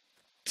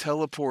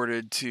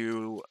teleported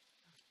to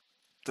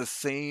the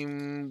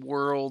same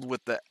world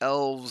with the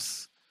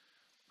elves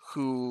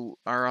who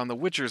are on the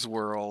Witcher's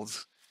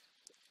world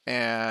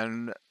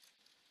and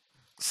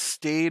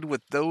stayed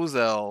with those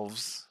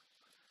elves,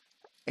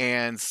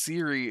 and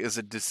Ciri is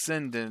a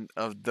descendant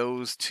of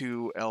those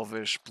two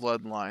elvish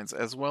bloodlines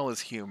as well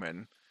as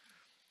human.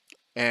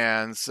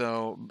 And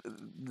so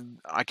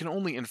I can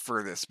only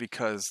infer this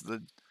because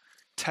the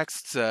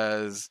text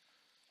says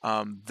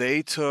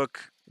they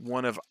took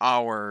one of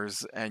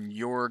ours and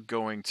you're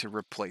going to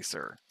replace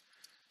her.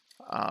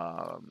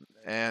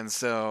 And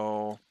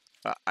so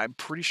I'm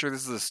pretty sure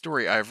this is a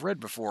story I've read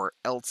before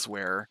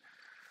elsewhere.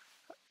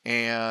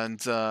 And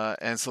so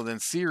then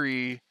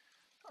Ciri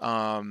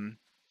um,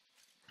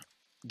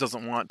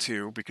 doesn't want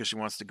to because she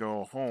wants to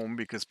go home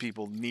because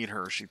people need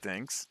her, she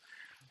thinks.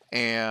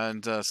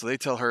 And so they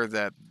tell her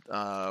that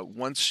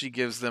once she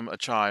gives them a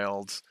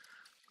child,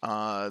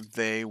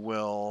 they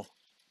will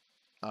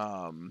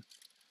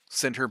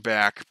send her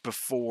back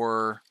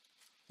before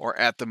or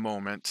at the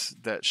moment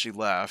that she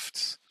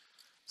left,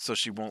 so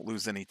she won't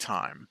lose any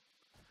time.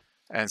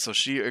 And so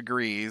she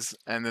agrees,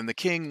 and then the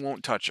king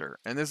won't touch her.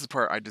 And this is the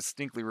part I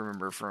distinctly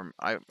remember from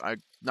I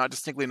not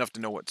distinctly enough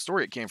to know what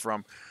story it came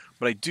from,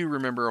 but I do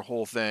remember a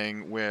whole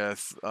thing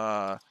with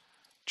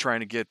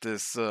trying to get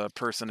this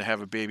person to have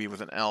a baby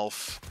with an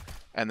elf,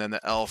 and then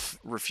the elf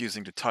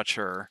refusing to touch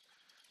her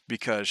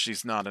because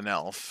she's not an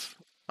elf,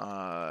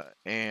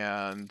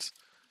 and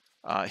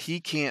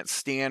he can't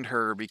stand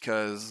her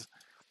because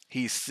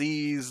he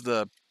sees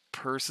the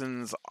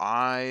person's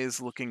eyes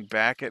looking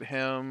back at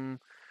him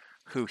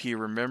who he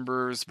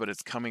remembers, but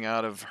it's coming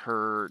out of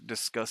her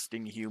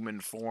disgusting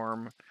human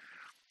form,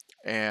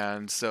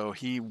 and so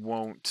he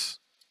won't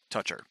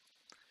touch her.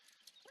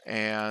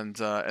 And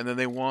then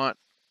they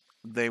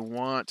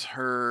want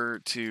her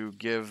to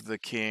give the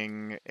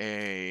king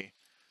a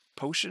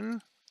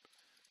potion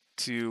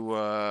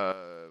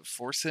to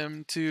force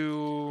him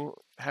to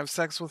have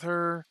sex with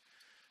her,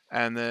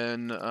 and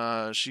then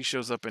she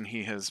shows up and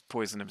he has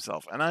poisoned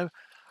himself. And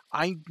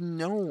I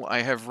know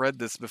I have read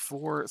this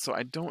before, so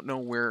I don't know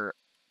where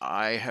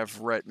I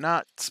have read,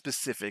 not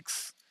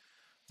specifics,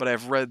 but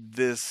I've read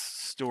this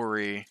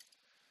story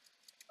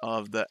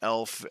of the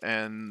elf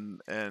and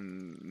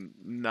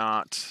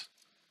not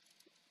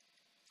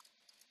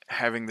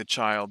having the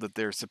child that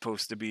they're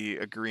supposed to be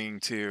agreeing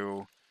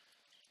to.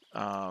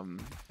 And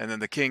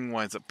then the king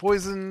winds up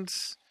poisoned,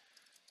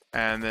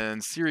 and then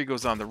Ciri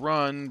goes on the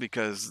run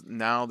because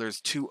now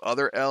there's two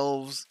other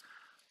elves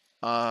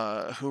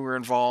who are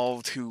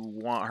involved who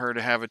want her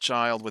to have a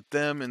child with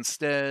them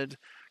instead,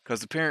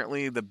 because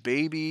apparently the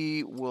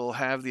baby will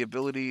have the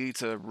ability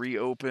to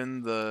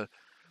reopen the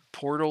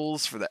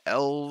portals for the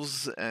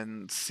elves,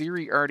 and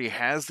Ciri already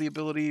has the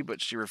ability,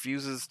 but she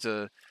refuses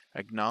to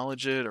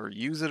acknowledge it or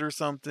use it or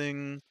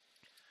something.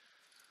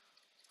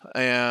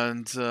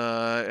 And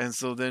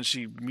so then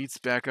she meets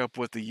back up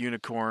with the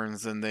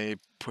unicorns, and they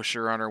push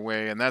her on her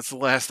way, and that's the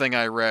last thing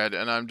I read,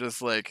 and I'm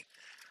just like,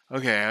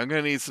 okay, I'm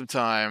going to need some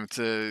time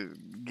to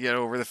get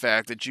over the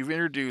fact that you've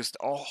introduced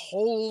a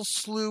whole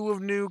slew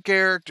of new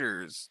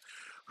characters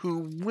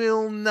who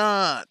will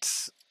not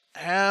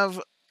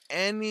have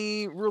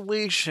any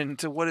relation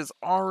to what has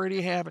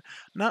already happened.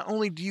 Not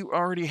only do you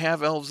already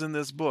have elves in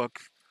this book,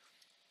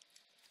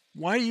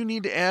 why do you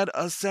need to add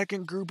a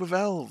second group of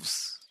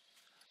elves?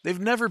 They've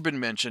never been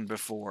mentioned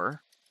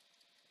before.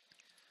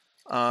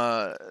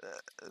 Uh,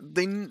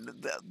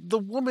 the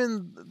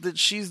woman that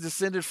she's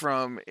descended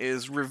from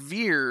is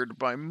revered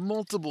by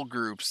multiple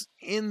groups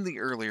in the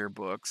earlier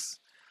books.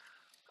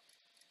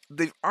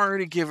 They've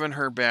already given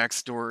her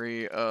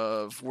backstory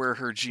of where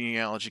her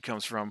genealogy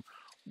comes from.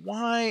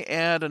 Why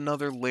add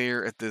another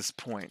layer at this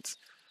point?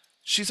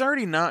 She's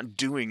already not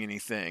doing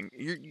anything.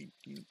 You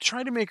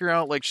try to make her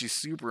out like she's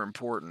super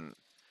important,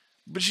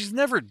 but she's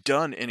never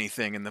done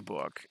anything in the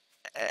book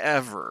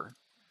ever.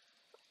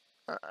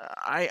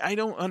 I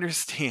don't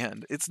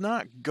understand. It's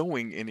not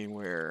going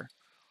anywhere.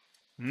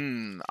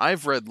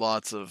 I've read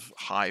lots of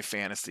high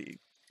fantasy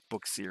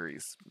book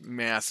series,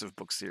 massive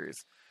book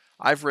series.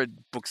 I've read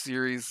book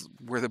series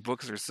where the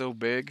books are so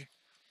big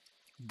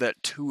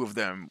that two of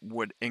them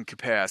would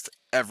encompass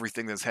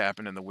everything that's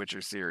happened in the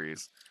Witcher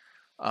series.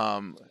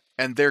 And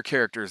their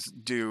characters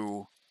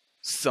do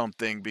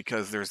something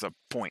because there's a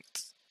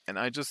point. And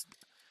I just,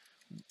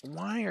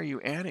 why are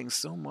you adding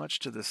so much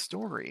to the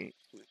story?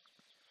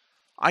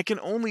 I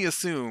can only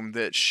assume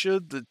that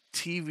should the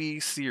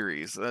TV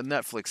series, a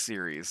Netflix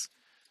series,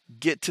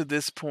 get to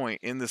this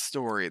point in the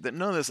story, that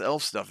none of this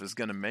elf stuff is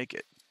going to make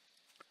it.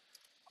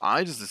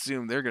 I just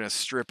assume they're going to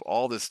strip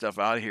all this stuff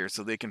out of here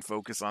so they can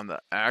focus on the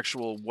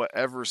actual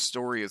whatever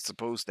story is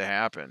supposed to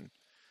happen.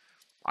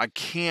 I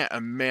can't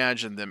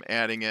imagine them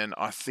adding in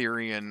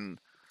Arthurian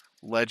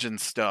legend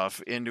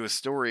stuff into a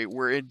story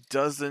where it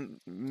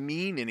doesn't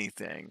mean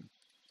anything.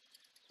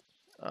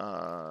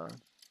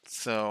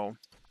 So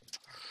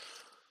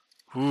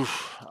Whew,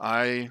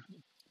 I'm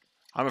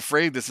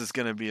afraid this is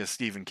going to be a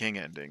Stephen King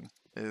ending.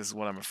 Is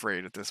what I'm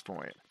afraid at this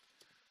point.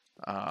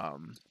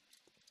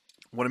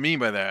 What I mean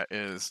by that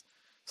is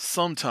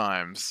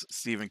sometimes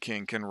Stephen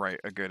King can write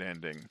a good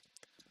ending.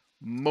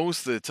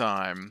 Most of the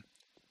time,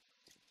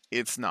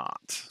 it's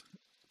not.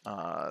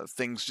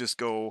 Things just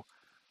go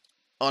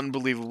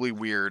unbelievably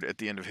weird at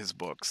the end of his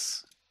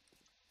books.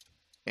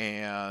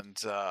 And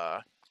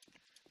I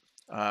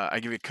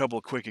give you a couple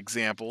of quick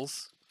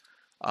examples.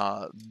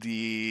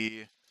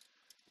 The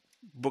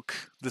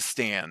book The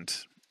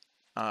Stand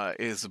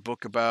is a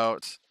book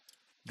about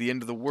the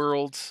end of the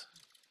world.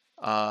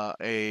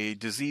 A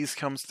disease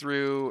comes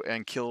through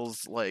and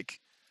kills like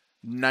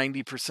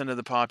 90% of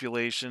the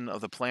population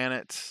of the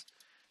planet.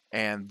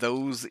 And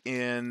those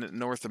in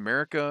North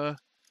America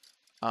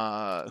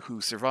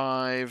who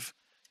survive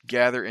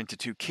gather into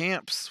two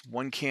camps.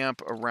 One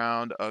camp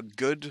around a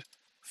good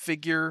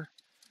figure,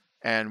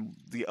 and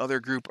the other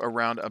group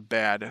around a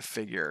bad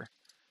figure.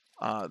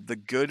 The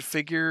good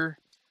figure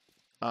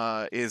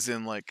is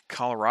in like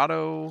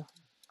Colorado,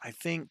 I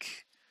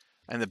think,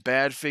 and the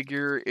bad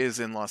figure is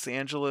in Los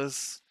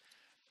Angeles.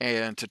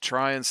 And to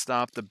try and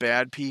stop the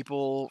bad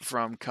people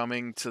from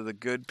coming to the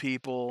good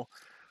people,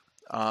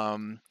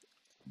 some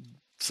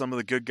of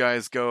the good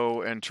guys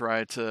go and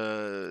try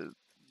to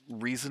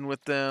reason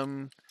with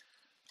them.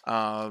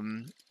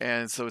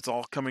 And so it's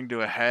all coming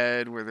to a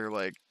head where they're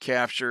like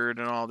captured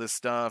and all this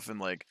stuff. And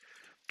like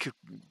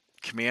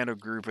Commando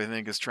Group, I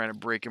think, is trying to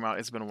break him out.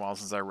 It's been a while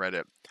since I read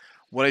it.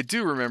 What I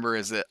do remember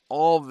is that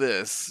all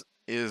this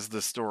is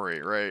the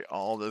story, right?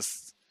 All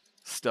this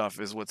stuff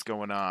is what's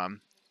going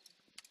on.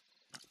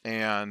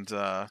 And,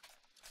 all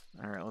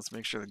right, let's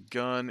make sure the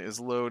gun is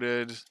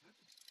loaded.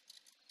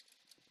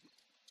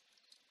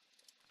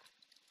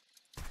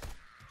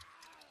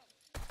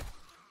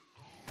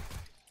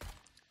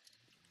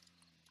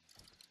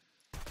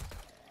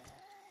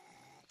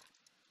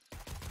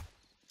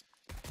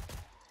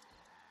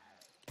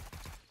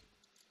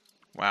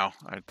 Wow,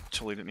 I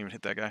totally didn't even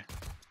hit that guy.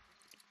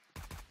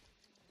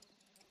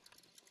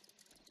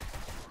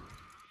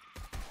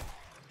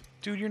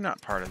 Dude, you're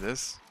not part of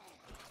this.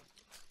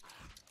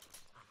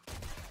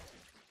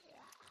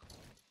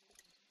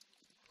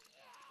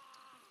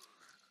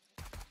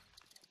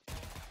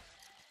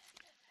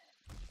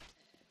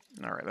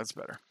 Alright, that's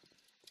better.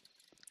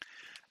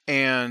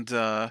 And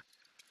so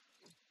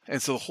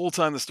the whole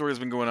time the story's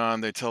been going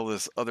on, they tell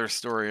this other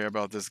story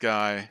about this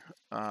guy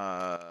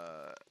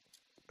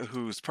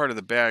who's part of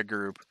the bad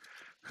group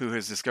who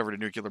has discovered a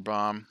nuclear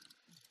bomb.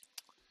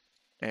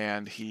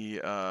 And he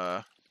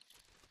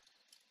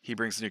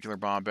brings the nuclear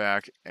bomb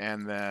back,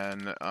 and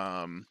then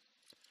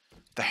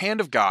the hand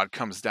of God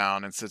comes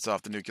down and sets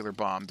off the nuclear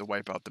bomb to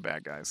wipe out the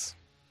bad guys.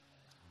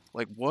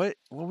 Like, what?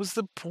 What was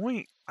the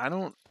point? I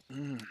don't...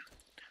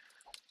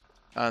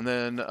 And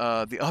then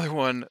the other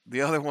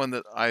one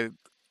that I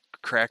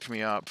cracked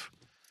me up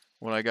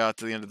when I got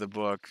to the end of the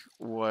book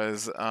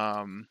was,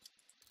 I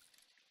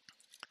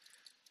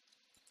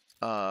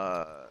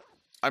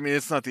mean,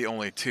 it's not the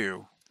only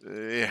two.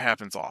 It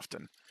happens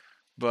often.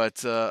 But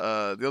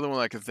the other one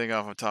I can think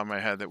off the top of my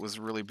head that was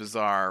really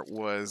bizarre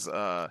was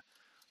The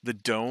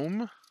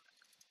Dome.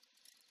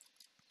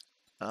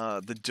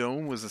 The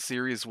Dome was a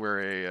series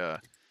where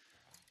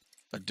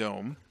a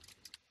dome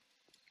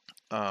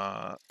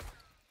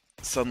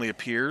suddenly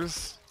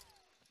appears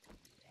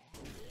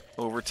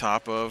over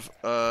top of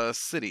a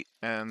city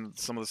and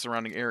some of the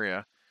surrounding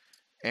area.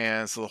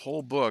 And so the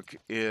whole book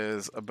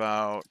is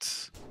about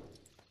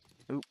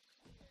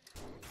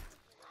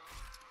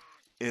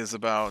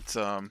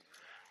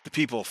the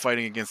people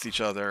fighting against each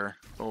other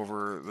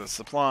over the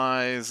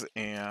supplies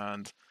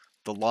and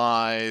the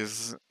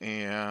lies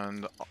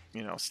and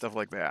stuff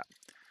like that.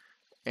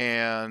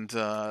 And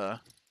so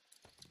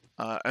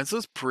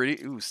it's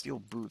pretty... Ooh, steel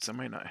boots. I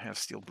might not have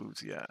steel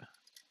boots yet.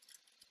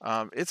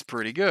 It's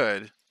pretty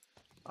good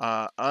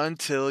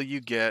until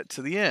you get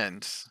to the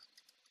end.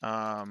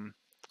 And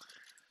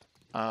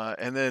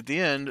then at the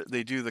end,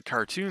 they do the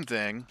cartoon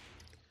thing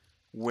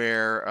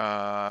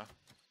where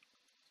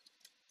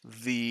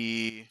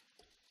the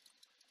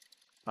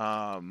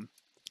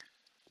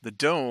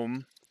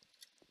dome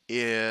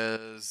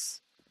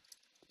is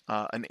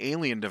an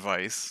alien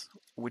device,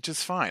 which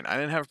is fine. I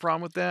didn't have a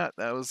problem with that.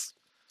 That was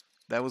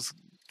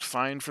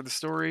fine for the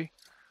story.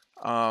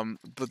 But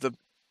the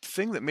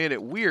thing that made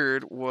it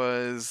weird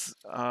was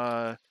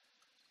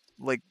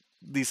like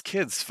these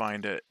kids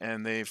find it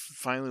and they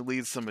finally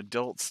lead some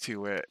adults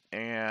to it,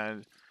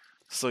 and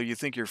so you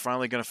think you're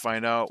finally going to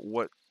find out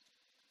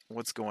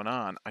what's going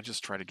on. I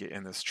just try to get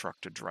in this truck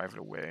to drive it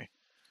away.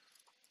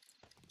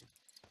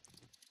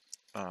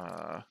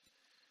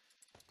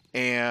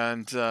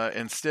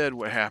 Instead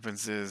what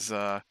happens is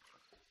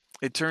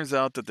it turns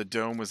out that the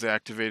dome was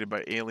activated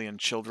by alien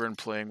children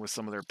playing with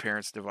some of their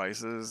parents'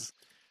 devices,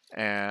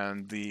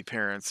 and the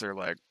parents are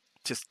like,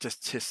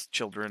 tisk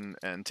children,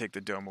 and take the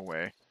dome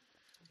away.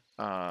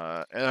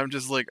 And I'm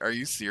just like, are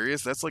you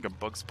serious? That's like a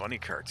Bugs Bunny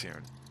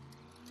cartoon.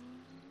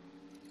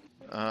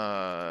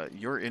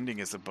 Your ending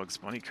is a Bugs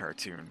Bunny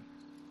cartoon.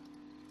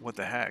 What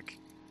the heck?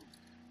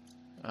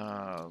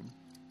 But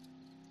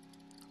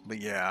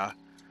yeah,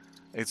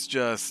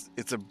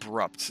 it's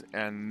abrupt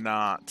and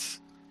not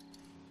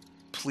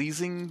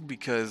pleasing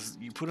because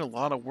you put a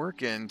lot of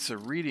work into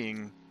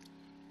reading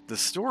the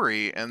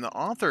story, and the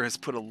author has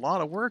put a lot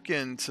of work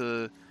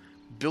into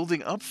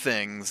building up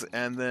things,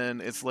 and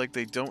then it's like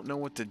they don't know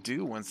what to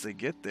do once they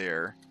get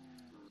there.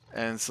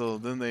 And so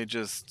then they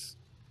just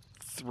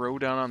throw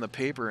down on the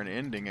paper an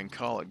ending and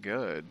call it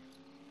good.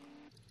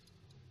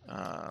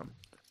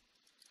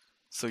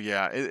 So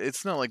yeah,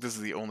 it's not like this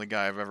is the only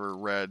guy I've ever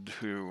read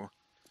who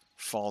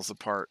falls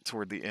apart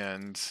toward the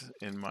end,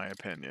 in my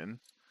opinion.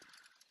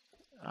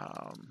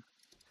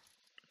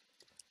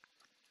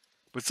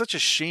 But it's such a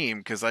shame,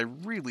 because I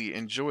really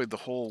enjoyed the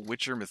whole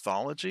Witcher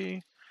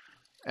mythology.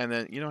 And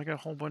then, I got a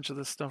whole bunch of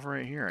this stuff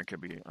right here I could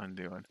be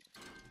undoing.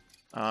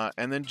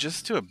 And then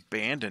just to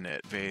abandon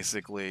it,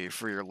 basically,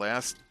 for your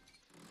last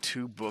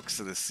 2 books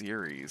of the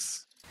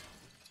series.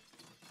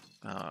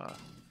 Like,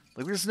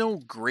 there's no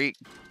great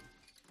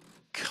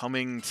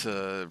coming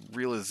to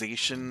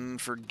realization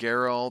for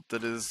Geralt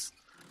that his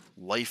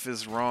life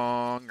is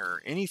wrong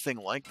or anything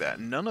like that.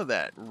 None of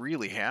that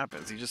really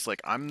happens. He's just like,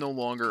 I'm no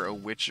longer a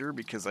Witcher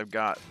because I've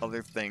got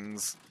other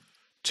things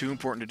too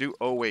important to do.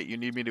 Oh, wait, you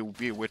need me to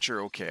be a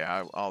Witcher? Okay,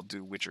 I'll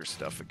do Witcher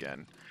stuff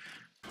again.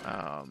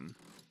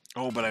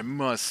 Oh, but I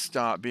must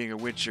stop being a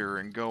Witcher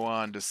and go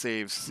on to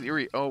save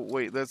Ciri. Oh,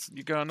 wait,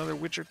 you got another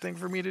Witcher thing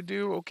for me to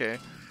do? Okay,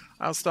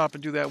 I'll stop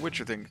and do that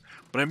Witcher thing.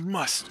 But I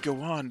must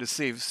go on to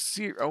save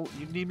Ciri. Oh,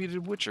 you need me to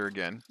do Witcher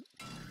again.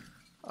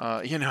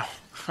 I'm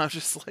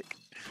just like,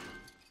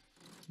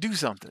 do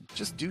something.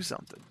 Just do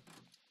something.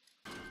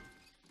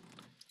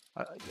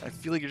 I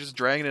feel like you're just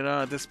dragging it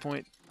on at this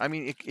point. I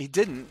mean, he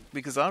didn't,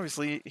 because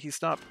obviously he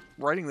stopped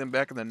writing them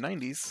back in the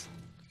 90s.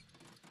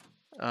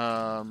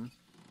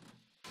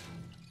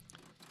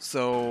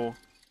 So,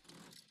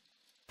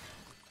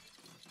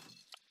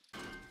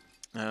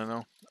 I don't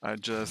know. I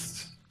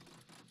just...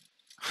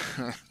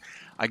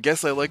 I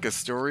guess I like a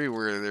story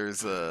where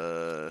there's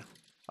a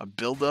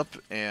build-up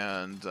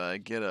and I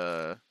get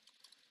a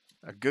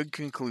good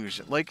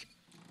conclusion. Like,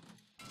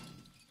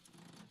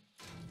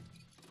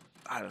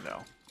 I don't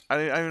know.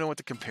 I don't know what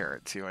to compare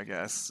it to, I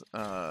guess.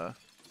 But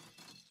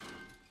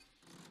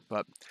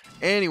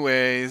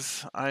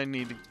anyways, I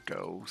need to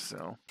go,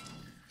 so...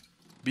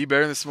 Be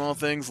better than the small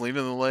things, lead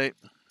in the light.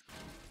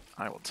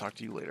 I will talk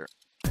to you later.